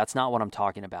anomaly. That's not what I'm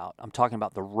talking about. I'm talking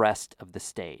about the rest of the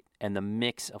state and the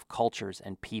mix of cultures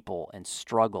and people and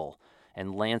struggle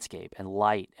and landscape and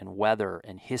light and weather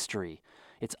and history.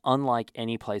 It's unlike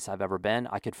any place I've ever been.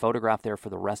 I could photograph there for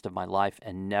the rest of my life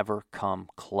and never come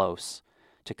close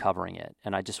to covering it.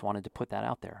 And I just wanted to put that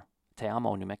out there. Te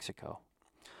amo, New Mexico.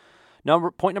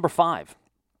 Point number 5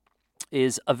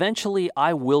 is eventually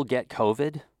I will get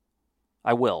COVID.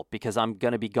 I will, because I'm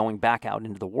going to be going back out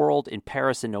into the world. In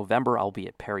Paris in November, I'll be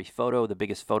at Paris Photo, the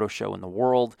biggest photo show in the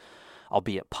world. I'll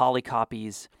be at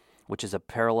Polycopies, which is a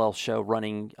parallel show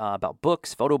running about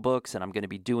books, photo books, and I'm going to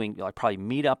be doing probably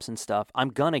meetups and stuff. I'm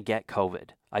going to get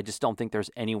COVID. I just don't think there's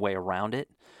any way around it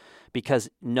because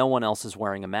no one else is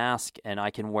wearing a mask, and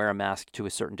I can wear a mask to a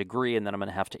certain degree, and then I'm going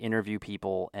to have to interview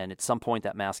people, and at some point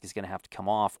that mask is going to have to come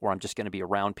off, or I'm just going to be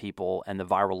around people, and the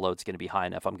viral load's going to be high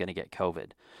enough I'm going to get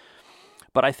COVID.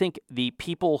 But I think the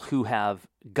people who have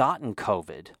gotten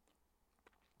COVID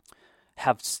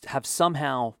have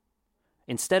somehow,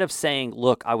 instead of saying,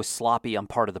 look, I was sloppy, I'm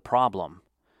part of the problem,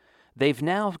 they've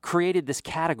now created this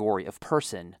category of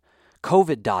person,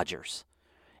 COVID dodgers,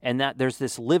 and that there's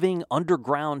this living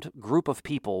underground group of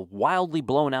people wildly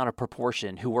blown out of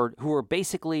proportion who are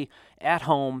basically at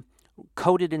home,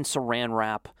 coated in saran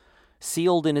wrap,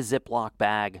 sealed in a Ziploc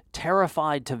bag,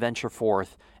 terrified to venture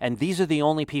forth, and these are the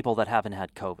only people that haven't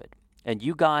had COVID. And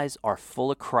you guys are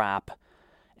full of crap,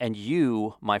 and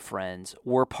you, my friends,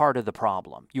 were part of the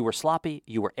problem. You were sloppy,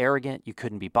 you were arrogant, you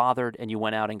couldn't be bothered, and you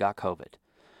went out and got COVID.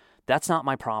 That's not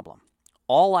my problem.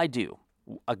 All I do,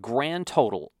 a grand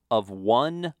total of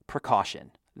 1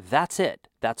 precaution. That's it.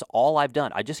 That's all I've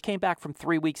done. I just came back from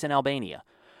 3 weeks in Albania.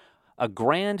 A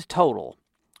grand total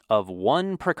of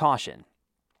 1 precaution.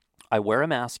 I wear a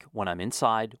mask when I'm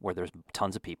inside where there's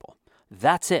tons of people.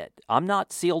 That's it. I'm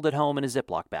not sealed at home in a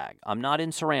Ziploc bag. I'm not in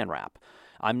saran wrap.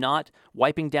 I'm not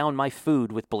wiping down my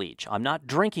food with bleach. I'm not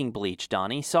drinking bleach,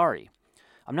 Donnie. Sorry.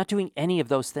 I'm not doing any of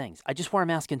those things. I just wear a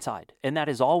mask inside. And that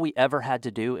is all we ever had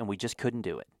to do, and we just couldn't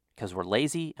do it because we're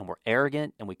lazy and we're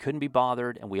arrogant and we couldn't be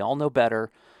bothered and we all know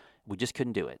better. We just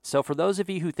couldn't do it. So for those of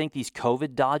you who think these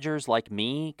COVID dodgers like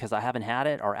me, because I haven't had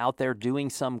it, are out there doing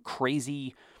some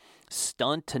crazy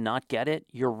stunt to not get it,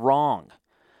 you're wrong.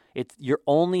 You're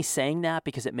only saying that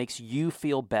because it makes you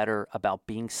feel better about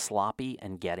being sloppy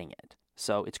and getting it.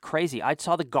 So it's crazy. I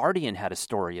saw The Guardian had a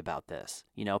story about this.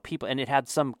 People, and it had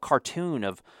some cartoon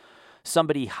of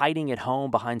somebody hiding at home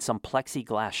behind some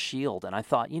plexiglass shield. And I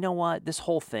thought, you know what? This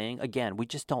whole thing, again, we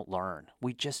just don't learn.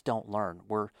 We just don't learn.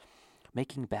 We're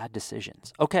making bad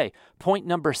decisions. Okay, point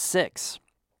number 6.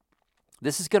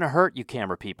 This is going to hurt you,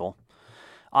 camera people.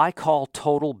 I call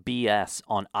total BS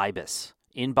on IBIS,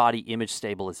 in-body image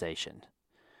stabilization.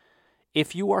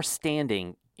 If you are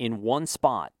standing in one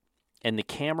spot and the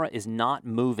camera is not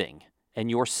moving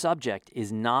and your subject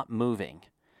is not moving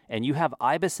and you have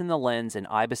IBIS in the lens and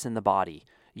IBIS in the body,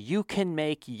 you can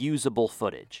make usable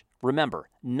footage. Remember,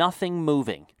 nothing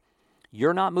moving.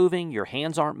 You're not moving, your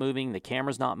hands aren't moving, the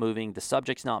camera's not moving, the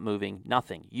subject's not moving,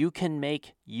 nothing. You can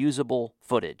make usable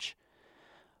footage.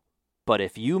 But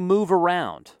if you move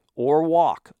around or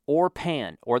walk or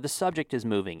pan or the subject is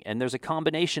moving and there's a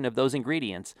combination of those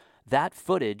ingredients, that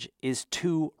footage is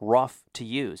too rough to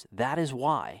use. That is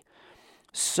why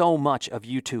so much of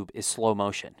YouTube is slow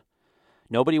motion.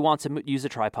 Nobody wants to use a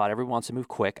tripod. Everyone wants to move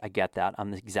quick. I get that.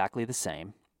 I'm exactly the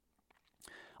same.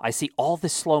 I see all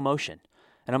this slow motion.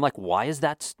 And I'm like, why is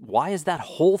that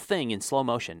whole thing in slow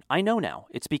motion? I know now.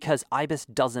 It's because IBIS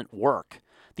doesn't work.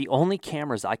 The only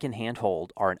cameras I can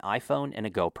handhold are an iPhone and a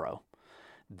GoPro.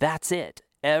 That's it.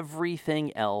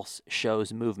 Everything else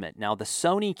shows movement. Now, the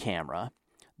Sony camera,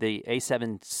 the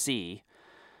A7C,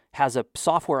 has a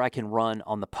software I can run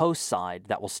on the post side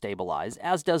that will stabilize,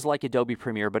 as does like Adobe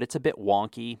Premiere, but it's a bit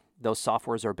wonky. Those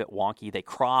softwares are a bit wonky. They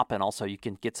crop, and also you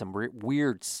can get some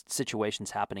weird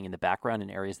situations happening in the background in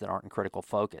areas that aren't in critical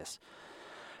focus.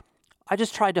 I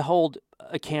just tried to hold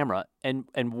a camera and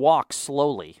walk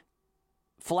slowly.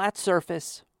 Flat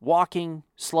surface, walking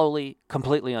slowly,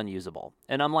 completely unusable.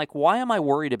 And I'm like, why am I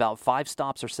worried about 5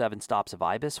 stops or 7 stops of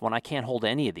IBIS when I can't hold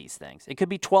any of these things? It could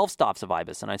be 12 stops of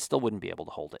IBIS and I still wouldn't be able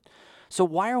to hold it. So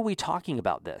why are we talking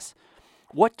about this?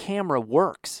 What camera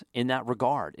works in that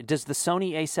regard? Does the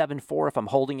Sony a7 IV, if I'm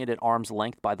holding it at arm's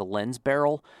length by the lens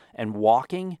barrel and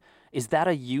walking, is that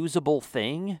a usable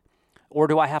thing? Or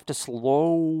do I have to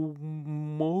slow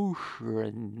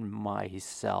motion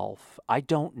myself? I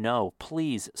don't know.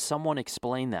 Please, someone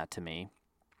explain that to me.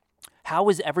 How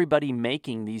is everybody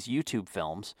making these YouTube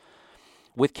films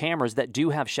with cameras that do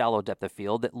have shallow depth of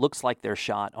field that looks like they're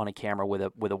shot on a camera with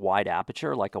a wide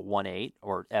aperture, like a 1.8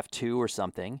 or f2 or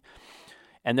something,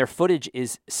 and their footage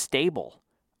is stable?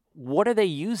 What are they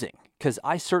using? Because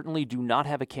I certainly do not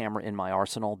have a camera in my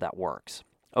arsenal that works.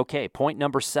 Okay, point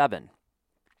number 7.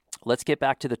 Let's get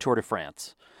back to the Tour de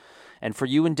France. And for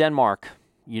you in Denmark,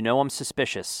 you know I'm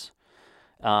suspicious.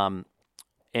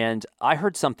 And I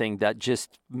heard something that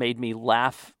just made me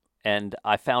laugh, and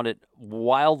I found it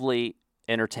wildly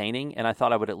entertaining, and I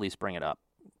thought I would at least bring it up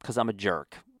because I'm a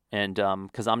jerk, and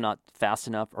because I'm not fast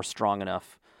enough or strong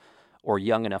enough or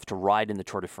young enough to ride in the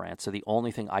Tour de France. So the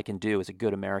only thing I can do as a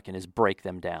good American is break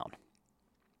them down.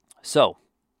 So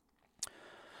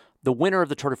the winner of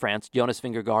the Tour de France, Jonas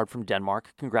Vingegaard from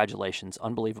Denmark, congratulations,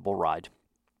 unbelievable ride.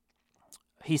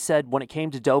 He said when it came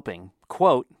to doping,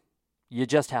 quote, "You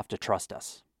just have to trust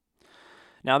us."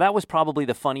 Now that was probably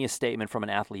the funniest statement from an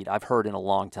athlete I've heard in a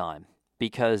long time,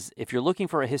 because if you're looking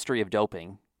for a history of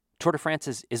doping, Tour de France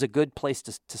is a good place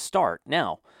to start.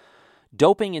 Now,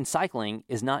 doping in cycling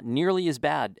is not nearly as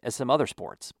bad as some other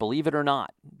sports, believe it or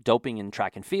not. Doping in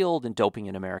track and field and doping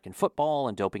in American football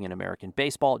and doping in American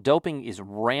baseball. Doping is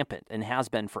rampant and has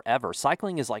been forever.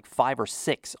 Cycling is like 5 or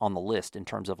 6 on the list in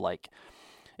terms of like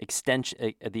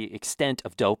the extent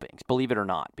of doping, believe it or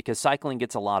not, because cycling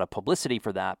gets a lot of publicity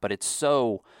for that, but it's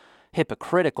so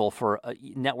hypocritical for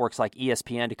networks like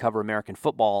ESPN to cover American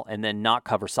football and then not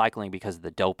cover cycling because of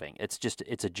the doping.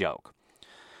 It's a joke.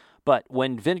 But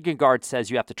when Vingegaard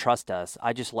says you have to trust us,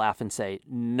 I just laugh and say,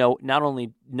 no, not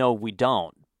only no, we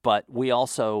don't, but we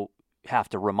also have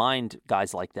to remind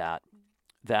guys like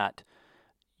that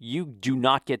you do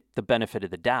not get the benefit of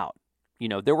the doubt. You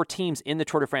know, there were teams in the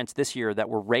Tour de France this year that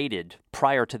were rated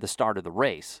prior to the start of the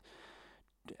race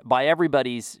by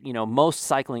everybody's, most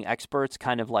cycling experts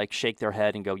kind of like shake their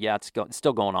head and go, yeah, it's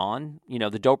still going on.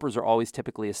 The dopers are always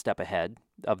typically a step ahead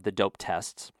of the dope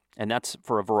tests, and that's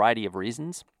for a variety of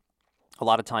reasons. A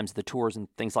lot of times the tours and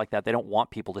things like that, they don't want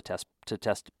people to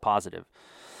test positive.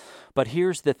 But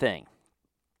here's the thing.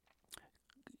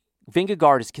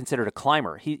 Vingegaard is considered a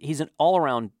climber. He's an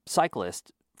all-around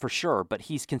cyclist for sure, but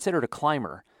he's considered a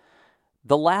climber.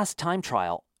 The last time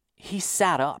trial, he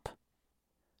sat up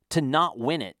to not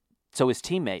win it so his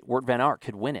teammate, Wout van Aert,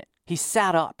 could win it. He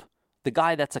sat up. The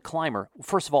guy that's a climber,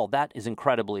 first of all, that is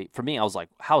incredibly, for me, I was like,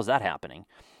 how is that happening?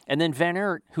 And then Van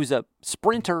Aert, who's a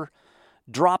sprinter,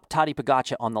 dropped Tadej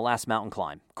Pogačar on the last mountain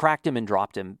climb, cracked him and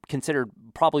dropped him, considered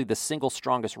probably the single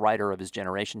strongest rider of his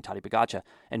generation, Tadej Pogačar.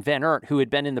 And Van Aert, who had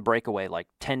been in the breakaway like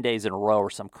 10 days in a row or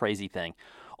some crazy thing.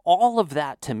 All of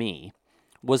that, to me,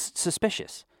 was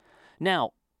suspicious.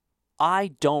 Now,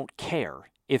 I don't care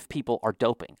if people are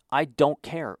doping. I don't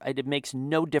care. It makes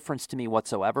no difference to me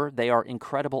whatsoever. They are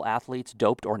incredible athletes,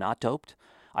 doped or not doped.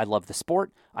 I love the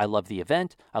sport. I love the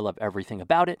event. I love everything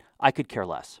about it. I could care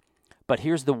less. But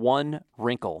here's the one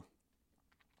wrinkle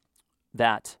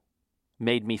that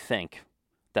made me think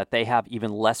that they have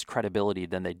even less credibility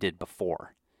than they did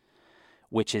before,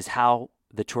 which is how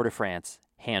the Tour de France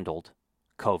handled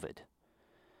COVID.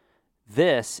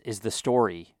 This is the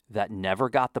story that never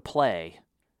got the play,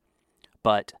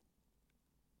 but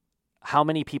how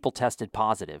many people tested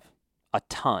positive? A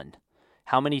ton.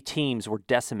 How many teams were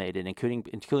decimated, including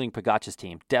Pogačar's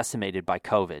team, decimated by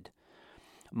COVID?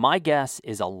 My guess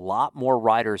is a lot more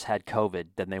riders had COVID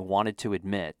than they wanted to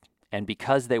admit, and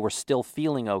because they were still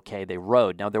feeling okay, they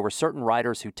rode. Now, there were certain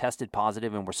riders who tested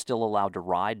positive and were still allowed to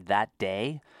ride that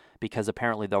day because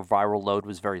apparently their viral load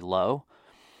was very low.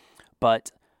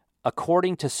 But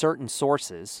according to certain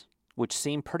sources, which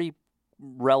seem pretty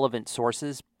relevant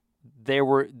sources, they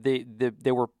were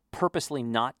purposely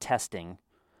not testing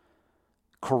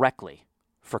correctly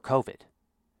for COVID,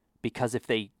 because if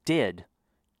they did,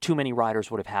 too many riders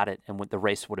would have had it, and the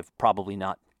race would have probably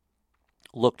not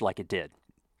looked like it did.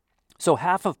 So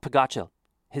half of Pogačar,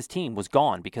 his team, was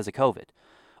gone because of COVID.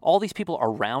 All these people are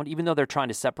around, even though they're trying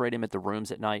to separate him at the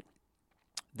rooms at night.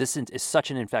 This is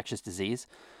such an infectious disease.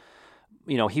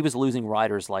 He was losing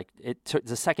riders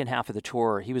the second half of the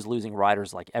tour, he was losing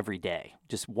riders like every day.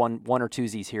 Just one or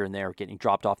twosies here and there getting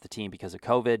dropped off the team because of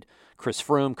COVID. Chris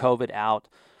Froome, COVID out.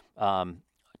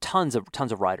 Tons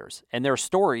of riders. And there are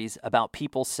stories about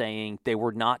people saying they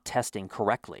were not testing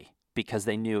correctly because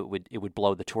they knew it would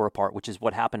blow the tour apart, which is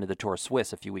what happened to the Tour of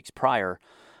Swiss a few weeks prior.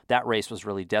 That race was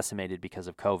really decimated because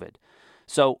of COVID.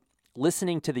 So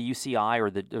listening to the UCI or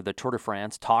the Tour de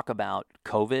France talk about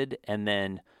COVID and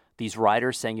then these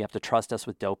riders saying you have to trust us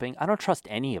with doping, I don't trust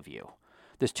any of you.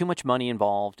 There's too much money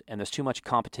involved, and there's too much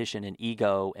competition and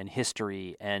ego and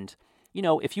history. And,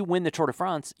 if you win the Tour de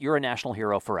France, you're a national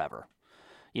hero forever.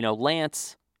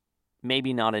 Lance,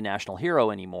 maybe not a national hero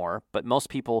anymore, but most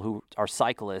people who are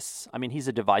cyclists, he's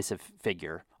a divisive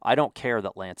figure. I don't care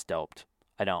that Lance doped.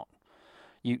 I don't.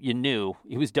 You knew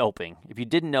he was doping. If you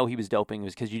didn't know he was doping, it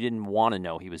was because you didn't want to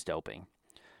know he was doping.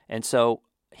 And so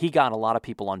he got a lot of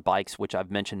people on bikes, which I've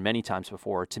mentioned many times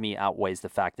before, to me outweighs the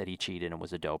fact that he cheated and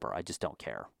was a doper. I just don't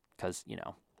care because,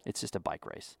 it's just a bike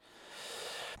race.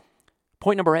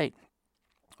 Point number 8,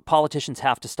 politicians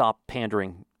have to stop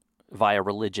pandering via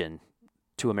religion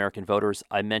to American voters.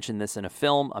 I mentioned this in a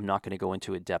film. I'm not going to go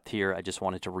into it depth here. I just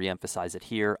wanted to reemphasize it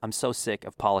here. I'm so sick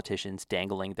of politicians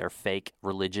dangling their fake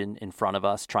religion in front of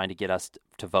us, trying to get us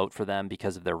to vote for them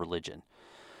because of their religion.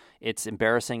 It's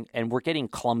embarrassing, and we're getting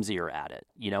clumsier at it.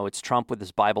 It's Trump with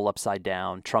his Bible upside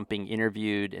down, Trump being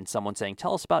interviewed, and someone saying,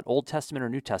 tell us about Old Testament or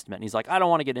New Testament. And he's like, I don't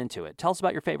want to get into it. Tell us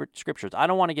about your favorite scriptures. I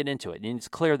don't want to get into it. And it's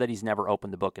clear that he's never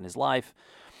opened the book in his life.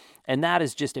 And that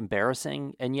is just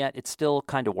embarrassing, and yet it still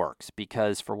kind of works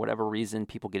because for whatever reason,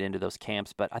 people get into those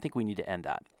camps, but I think we need to end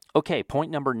that. Okay,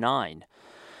 point number 9.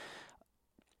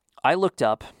 I looked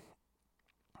up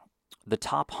the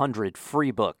top 100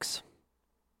 free books.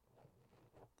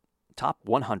 Top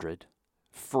 100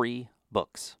 free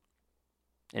books.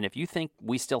 And if you think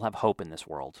we still have hope in this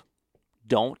world,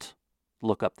 don't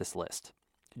look up this list.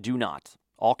 Do not,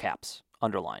 all caps,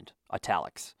 underlined,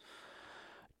 italics.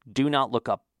 Do not look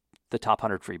up the top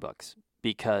 100 free books,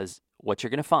 because what you're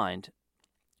going to find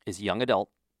is young adult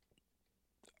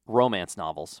romance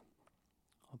novels,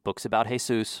 books about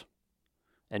Jesus,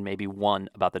 and maybe one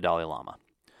about the Dalai Lama.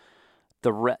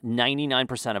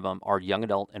 99% of them are young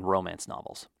adult and romance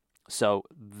novels. So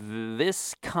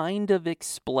this kind of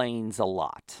explains a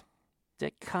lot.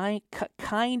 It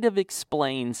kind of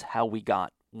explains how we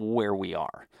got where we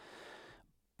are.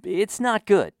 it's not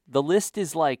good. The list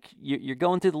is like, you're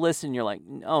going through the list and you're like,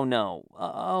 oh no,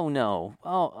 oh no,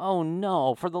 oh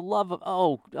no, for the love of,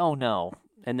 oh no.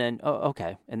 And then, oh,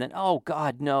 okay. And then, oh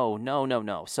God, no, no, no,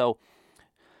 no. So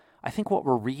I think what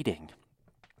we're reading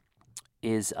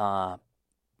is,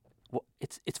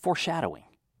 it's foreshadowing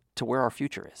to where our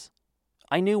future is.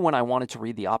 I knew when I wanted to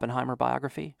read the Oppenheimer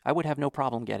biography, I would have no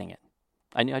problem getting it.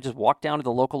 I knew I just walked down to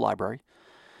the local library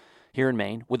here in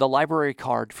Maine with a library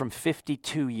card from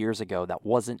 52 years ago that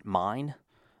wasn't mine,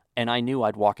 and I knew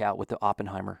I'd walk out with the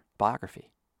Oppenheimer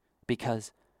biography.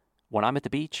 Because when I'm at the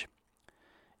beach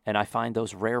and I find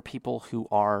those rare people who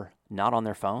are not on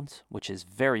their phones, which is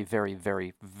very, very,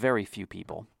 very, very few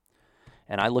people,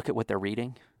 and I look at what they're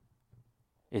reading,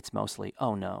 it's mostly,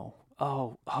 oh no,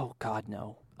 oh God,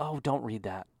 no, oh, don't read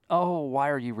that, oh, why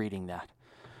are you reading that?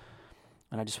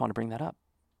 And I just want to bring that up.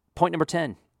 Point number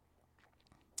 10.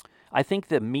 I think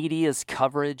the media's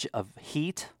coverage of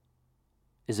heat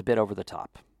is a bit over the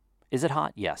top. Is it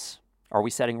hot? Yes. Are we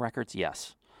setting records?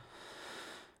 Yes.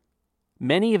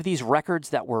 Many of these records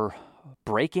that we're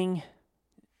breaking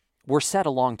were set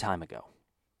a long time ago.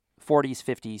 40s,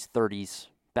 50s, 30s,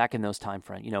 back in those time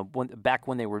frames. Back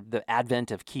when they were, the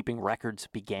advent of keeping records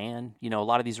began, a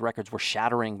lot of these records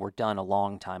were done a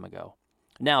long time ago.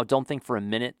 Now, don't think for a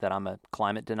minute that I'm a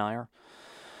climate denier,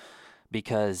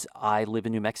 because I live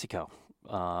in New Mexico.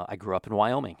 I grew up in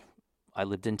Wyoming. I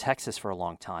lived in Texas for a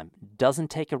long time. Doesn't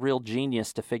take a real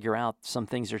genius to figure out some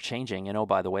things are changing. And oh,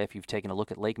 by the way, if you've taken a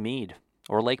look at Lake Mead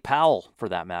or Lake Powell, for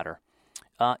that matter,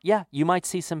 you might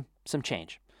see some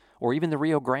change. Or even the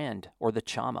Rio Grande or the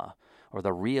Chama or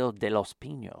the Rio de los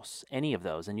Pinos, any of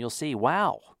those. And you'll see,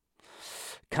 wow,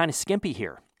 kind of skimpy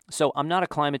here. So I'm not a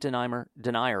climate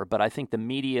denier, but I think the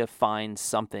media finds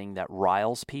something that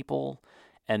riles people,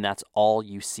 and that's all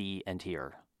you see and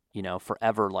hear,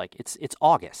 forever. Like it's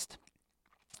August.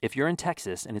 If you're in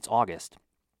Texas and it's August,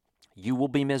 you will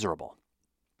be miserable.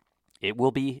 It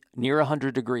will be near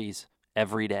 100 degrees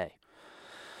every day.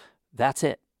 That's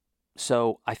it.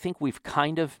 So I think we've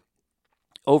kind of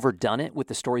overdone it with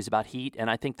the stories about heat, and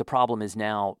I think the problem is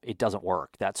now it doesn't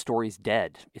work. That story's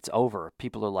dead. It's over.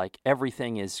 People are like,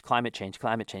 everything is climate change,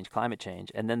 climate change, climate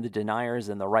change. And then the deniers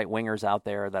and the right-wingers out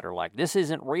there that are like, this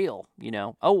isn't real,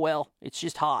 oh, well, it's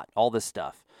just hot, all this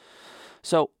stuff.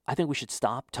 So I think we should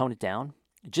stop, tone it down,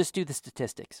 just do the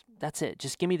statistics. That's it.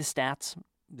 Just give me the stats.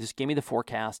 Just give me the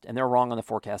forecast, and they're wrong on the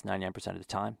forecast 99% of the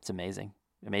time. It's amazing,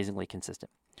 amazingly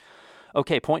consistent.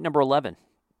 Okay, point number 11.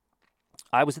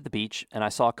 I was at the beach, and I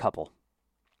saw a couple,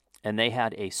 and they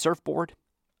had a surfboard,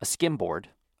 a skimboard,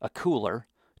 a cooler,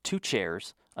 2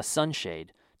 chairs, a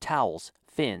sunshade, towels,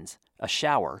 fins, a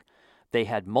shower. They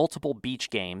had multiple beach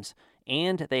games,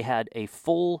 and they had a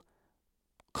full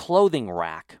clothing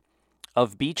rack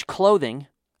of beach clothing.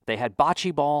 They had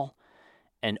bocce ball,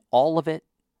 and all of it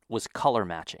was color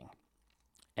matching.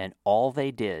 And all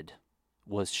they did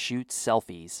was shoot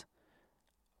selfies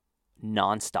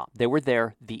nonstop. They were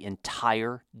there the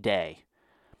entire day,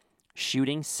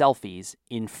 shooting selfies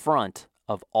in front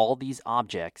of all these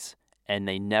objects, and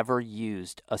they never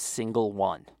used a single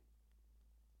one.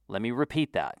 Let me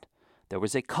repeat that. There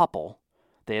was a couple.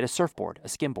 They had a surfboard, a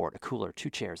skimboard, a cooler,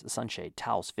 2 chairs, a sunshade,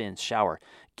 towels, fins, shower,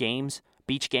 games,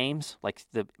 beach games,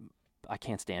 I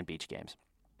can't stand beach games,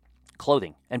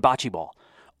 clothing, and bocce ball.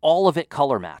 All of it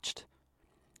color matched.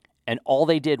 And all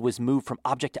they did was move from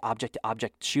object to object to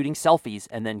object, shooting selfies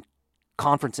and then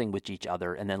conferencing with each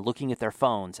other and then looking at their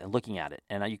phones and looking at it.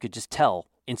 And you could just tell,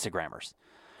 Instagrammers.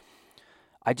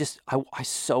 I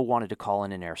so wanted to call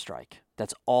in an airstrike.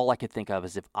 That's all I could think of,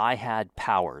 is if I had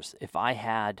powers, if I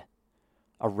had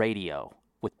a radio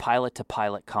with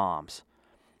pilot-to-pilot comms,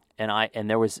 and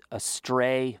there was a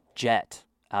stray jet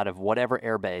out of whatever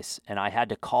airbase, and I had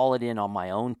to call it in on my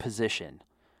own position,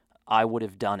 I would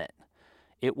have done it.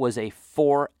 It was a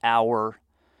 4-hour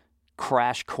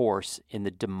crash course in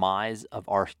the demise of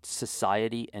our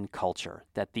society and culture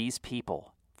that these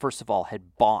people, first of all,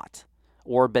 had bought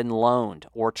or been loaned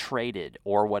or traded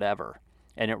or whatever.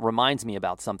 And it reminds me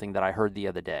about something that I heard the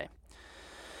other day.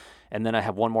 And then I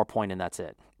have one more point, and that's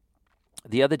it.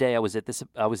 The other day I was at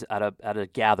a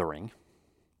gathering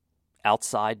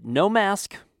outside, no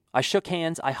mask. I shook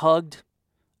hands, I hugged.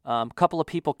 A couple of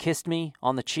people kissed me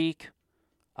on the cheek.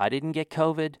 I didn't get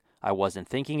COVID. I wasn't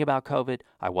thinking about COVID.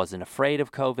 I wasn't afraid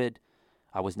of COVID.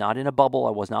 I was not in a bubble.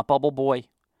 I was not bubble boy.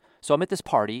 So I'm at this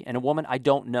party, and a woman I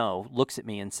don't know looks at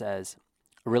me and says,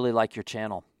 I really like your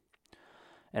channel.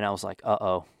 And I was like,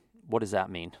 uh-oh, what does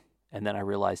that mean? And then I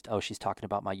realized, oh, she's talking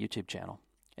about my YouTube channel.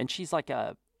 And she's like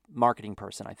a marketing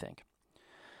person, I think.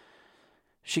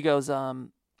 She goes,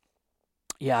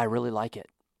 yeah, I really like it.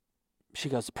 she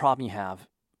goes, the problem you have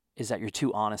is that you're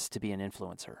too honest to be an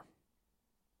influencer.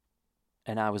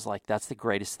 And I was like, that's the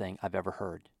greatest thing I've ever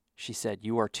heard. She said,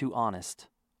 you are too honest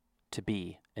to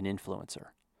be an influencer.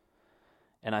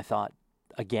 And I thought,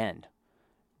 again,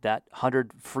 that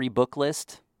 100 free book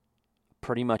list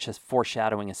pretty much is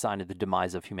foreshadowing a sign of the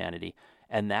demise of humanity.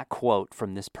 And that quote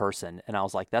from this person, and I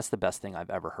was like, that's the best thing I've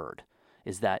ever heard,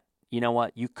 is that, you know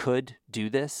what, you could do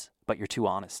this, but you're too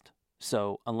honest.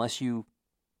 So unless you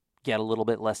get a little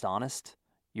bit less honest,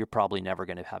 you're probably never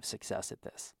going to have success at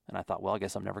this. And I thought, well, I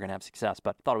guess I'm never going to have success,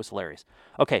 but I thought it was hilarious.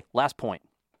 Okay, last point.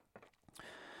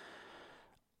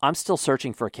 I'm still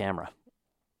searching for a camera.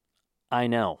 I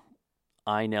know.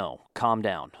 Calm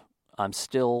down. I'm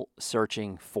still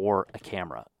searching for a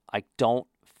camera. I don't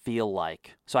feel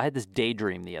like... So I had this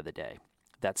daydream the other day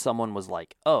that someone was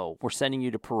like, oh, we're sending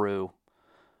you to Peru.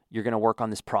 You're going to work on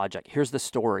this project. Here's the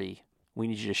story. We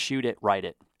need you to shoot it, write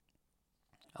it.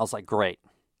 I was like, great.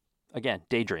 Again,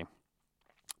 daydream.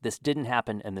 This didn't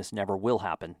happen and this never will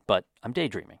happen, but I'm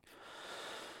daydreaming.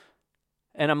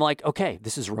 And I'm like, okay,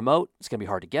 this is remote. It's going to be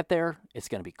hard to get there. It's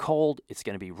going to be cold. It's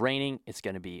going to be raining. It's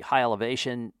going to be high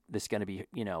elevation. There's going to be,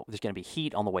 there's going to be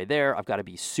heat on the way there. I've got to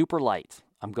be super light.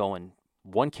 I'm going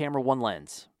one camera, one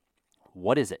lens.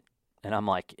 What is it? And I'm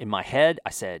like, in my head,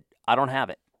 I said, I don't have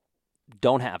it.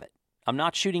 Don't have it. I'm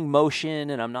not shooting motion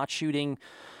and I'm not shooting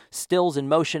stills in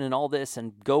motion and all this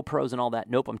and GoPros and all that.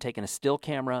 Nope, I'm taking a still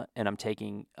camera and I'm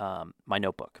taking my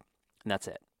notebook. And that's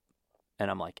it.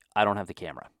 And I'm like, I don't have the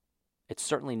camera. It's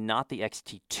certainly not the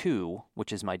X-T2,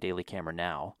 which is my daily camera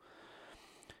now.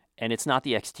 And it's not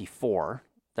the X-T4.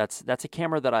 That's a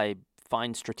camera that I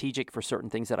find strategic for certain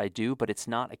things that I do, but it's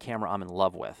not a camera I'm in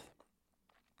love with.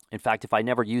 In fact, if I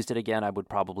never used it again, I would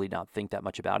probably not think that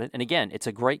much about it. And again, it's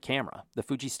a great camera. The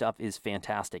Fuji stuff is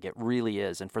fantastic. It really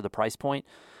is. And for the price point,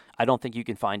 I don't think you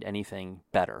can find anything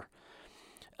better.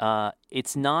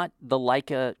 It's not the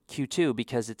Leica Q2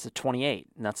 because it's a 28,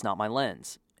 and that's not my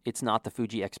lens. It's not the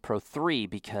Fuji X Pro 3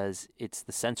 because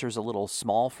the sensor's a little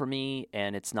small for me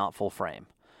and it's not full frame.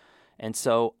 And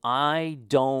so I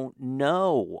don't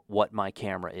know what my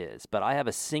camera is, but I have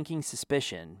a sinking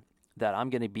suspicion that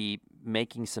I'm going to be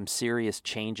making some serious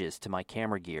changes to my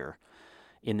camera gear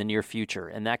in the near future.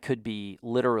 And that could be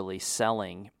literally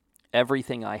selling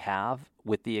everything I have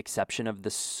with the exception of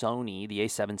the Sony, the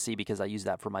A7C, because I use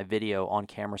that for my video on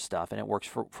camera stuff. And it works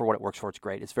for what it works for. It's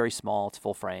great. It's very small. It's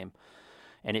full frame.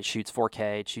 And it shoots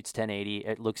 4K, it shoots 1080,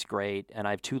 it looks great, and I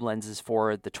have two lenses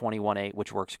for it, the 21.8,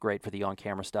 which works great for the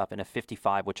on-camera stuff, and a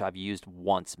 55, which I've used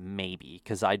once, maybe,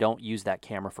 because I don't use that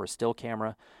camera for a still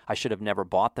camera. I should have never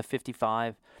bought the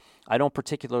 55. I don't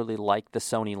particularly like the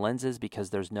Sony lenses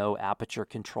because there's no aperture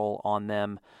control on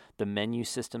them. The menu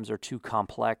systems are too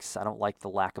complex. I don't like the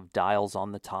lack of dials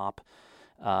on the top.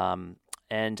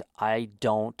 And I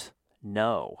don't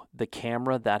know. The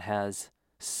camera that has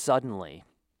suddenly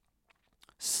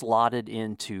slotted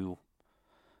into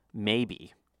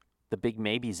maybe, the big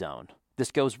maybe zone.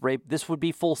 This would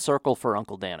be full circle for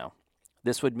Uncle Dano.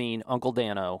 This would mean Uncle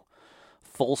Dano,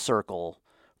 full circle,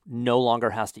 no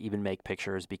longer has to even make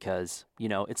pictures because,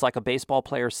 it's like a baseball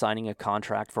player signing a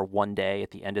contract for one day at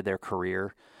the end of their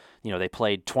career. They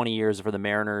played 20 years for the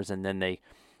Mariners and then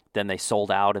they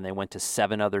sold out and they went to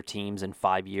 7 other teams in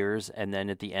 5 years. And then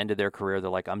at the end of their career, they're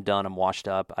like, I'm done. I'm washed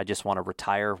up. I just want to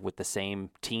retire with the same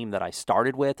team that I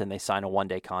started with. And they sign a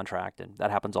one-day contract. And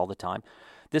that happens all the time.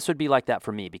 This would be like that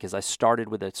for me because I started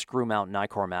with a screw mount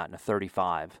Nikkor mat and a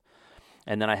 35.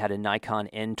 And then I had a Nikon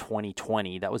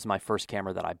N2020. That was my first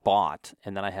camera that I bought.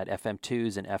 And then I had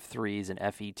FM2s and F3s and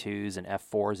FE2s and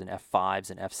F4s and F5s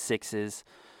and F6s.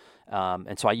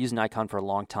 And so I used Nikon for a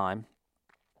long time.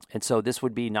 And so this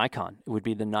would be Nikon. It would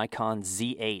be the Nikon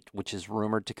Z8, which is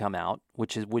rumored to come out,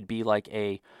 would be like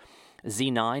a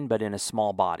Z9, but in a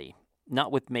small body.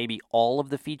 Not with maybe all of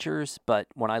the features, but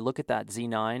when I look at that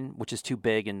Z9, which is too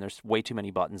big and there's way too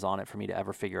many buttons on it for me to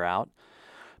ever figure out.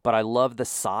 But I love the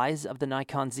size of the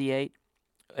Nikon Z8,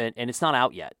 and it's not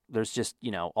out yet. There's just,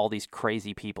 all these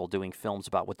crazy people doing films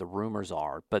about what the rumors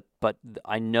are. But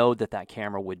I know that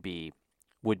camera would be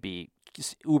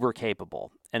just uber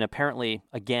capable. And apparently,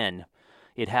 again,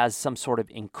 it has some sort of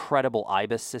incredible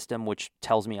IBIS system, which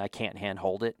tells me I can't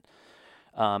handhold it.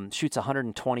 Shoots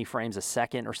 120 frames a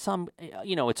second or some,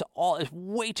 it's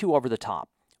way too over the top.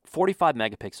 45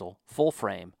 megapixel, full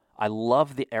frame. I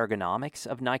love the ergonomics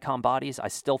of Nikon bodies. I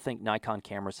still think Nikon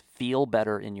cameras feel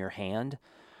better in your hand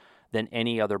than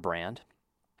any other brand.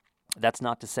 That's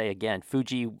not to say, again,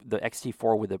 Fuji, the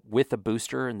X-T4 with a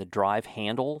booster and the drive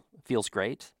handle feels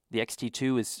great. The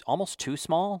X-T2 is almost too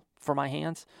small for my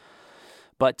hands.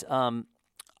 But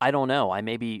I don't know. I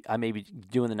may be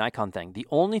doing the Nikon thing. The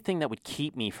only thing that would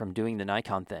keep me from doing the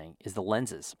Nikon thing is the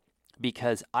lenses,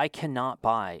 because I cannot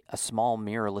buy a small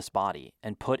mirrorless body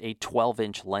and put a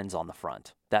 12-inch lens on the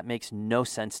front. That makes no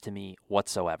sense to me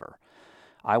whatsoever.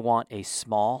 I want a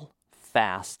small,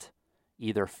 fast,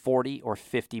 either 40 or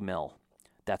 50 mil.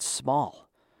 That's small,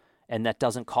 and that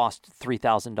doesn't cost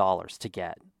 $3,000 to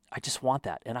get. I just want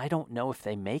that, and I don't know if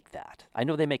they make that. I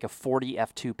know they make a 40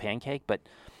 f2 pancake, but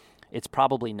it's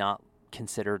probably not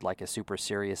considered like a super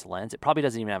serious lens. It probably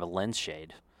doesn't even have a lens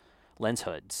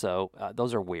hood, so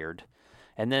those are weird.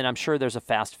 And then I'm sure there's a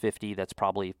fast 50 that's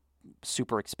probably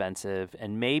super expensive,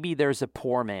 and maybe there's a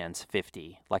poor man's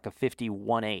 50, like a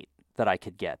 50-1.8 that I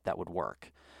could get that would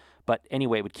work. But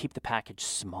anyway, it would keep the package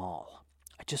small.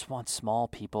 I just want small,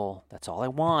 people. That's all I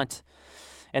want.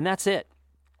 And that's it.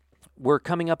 We're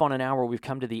coming up on an hour. We've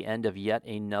come to the end of yet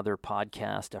another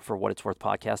podcast, For What It's Worth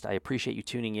podcast. I appreciate you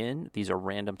tuning in. These are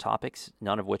random topics,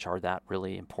 none of which are that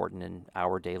really important in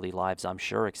our daily lives, I'm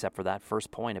sure, except for that first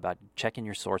point about checking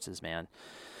your sources, man.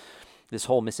 This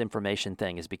whole misinformation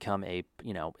thing has become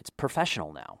it's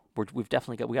professional now. We got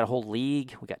a whole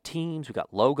league, we got teams, we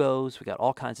got logos, we got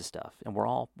all kinds of stuff, and we're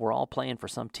all playing for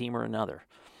some team or another.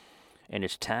 And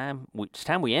it's time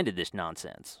we ended this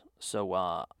nonsense. So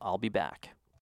I'll be back.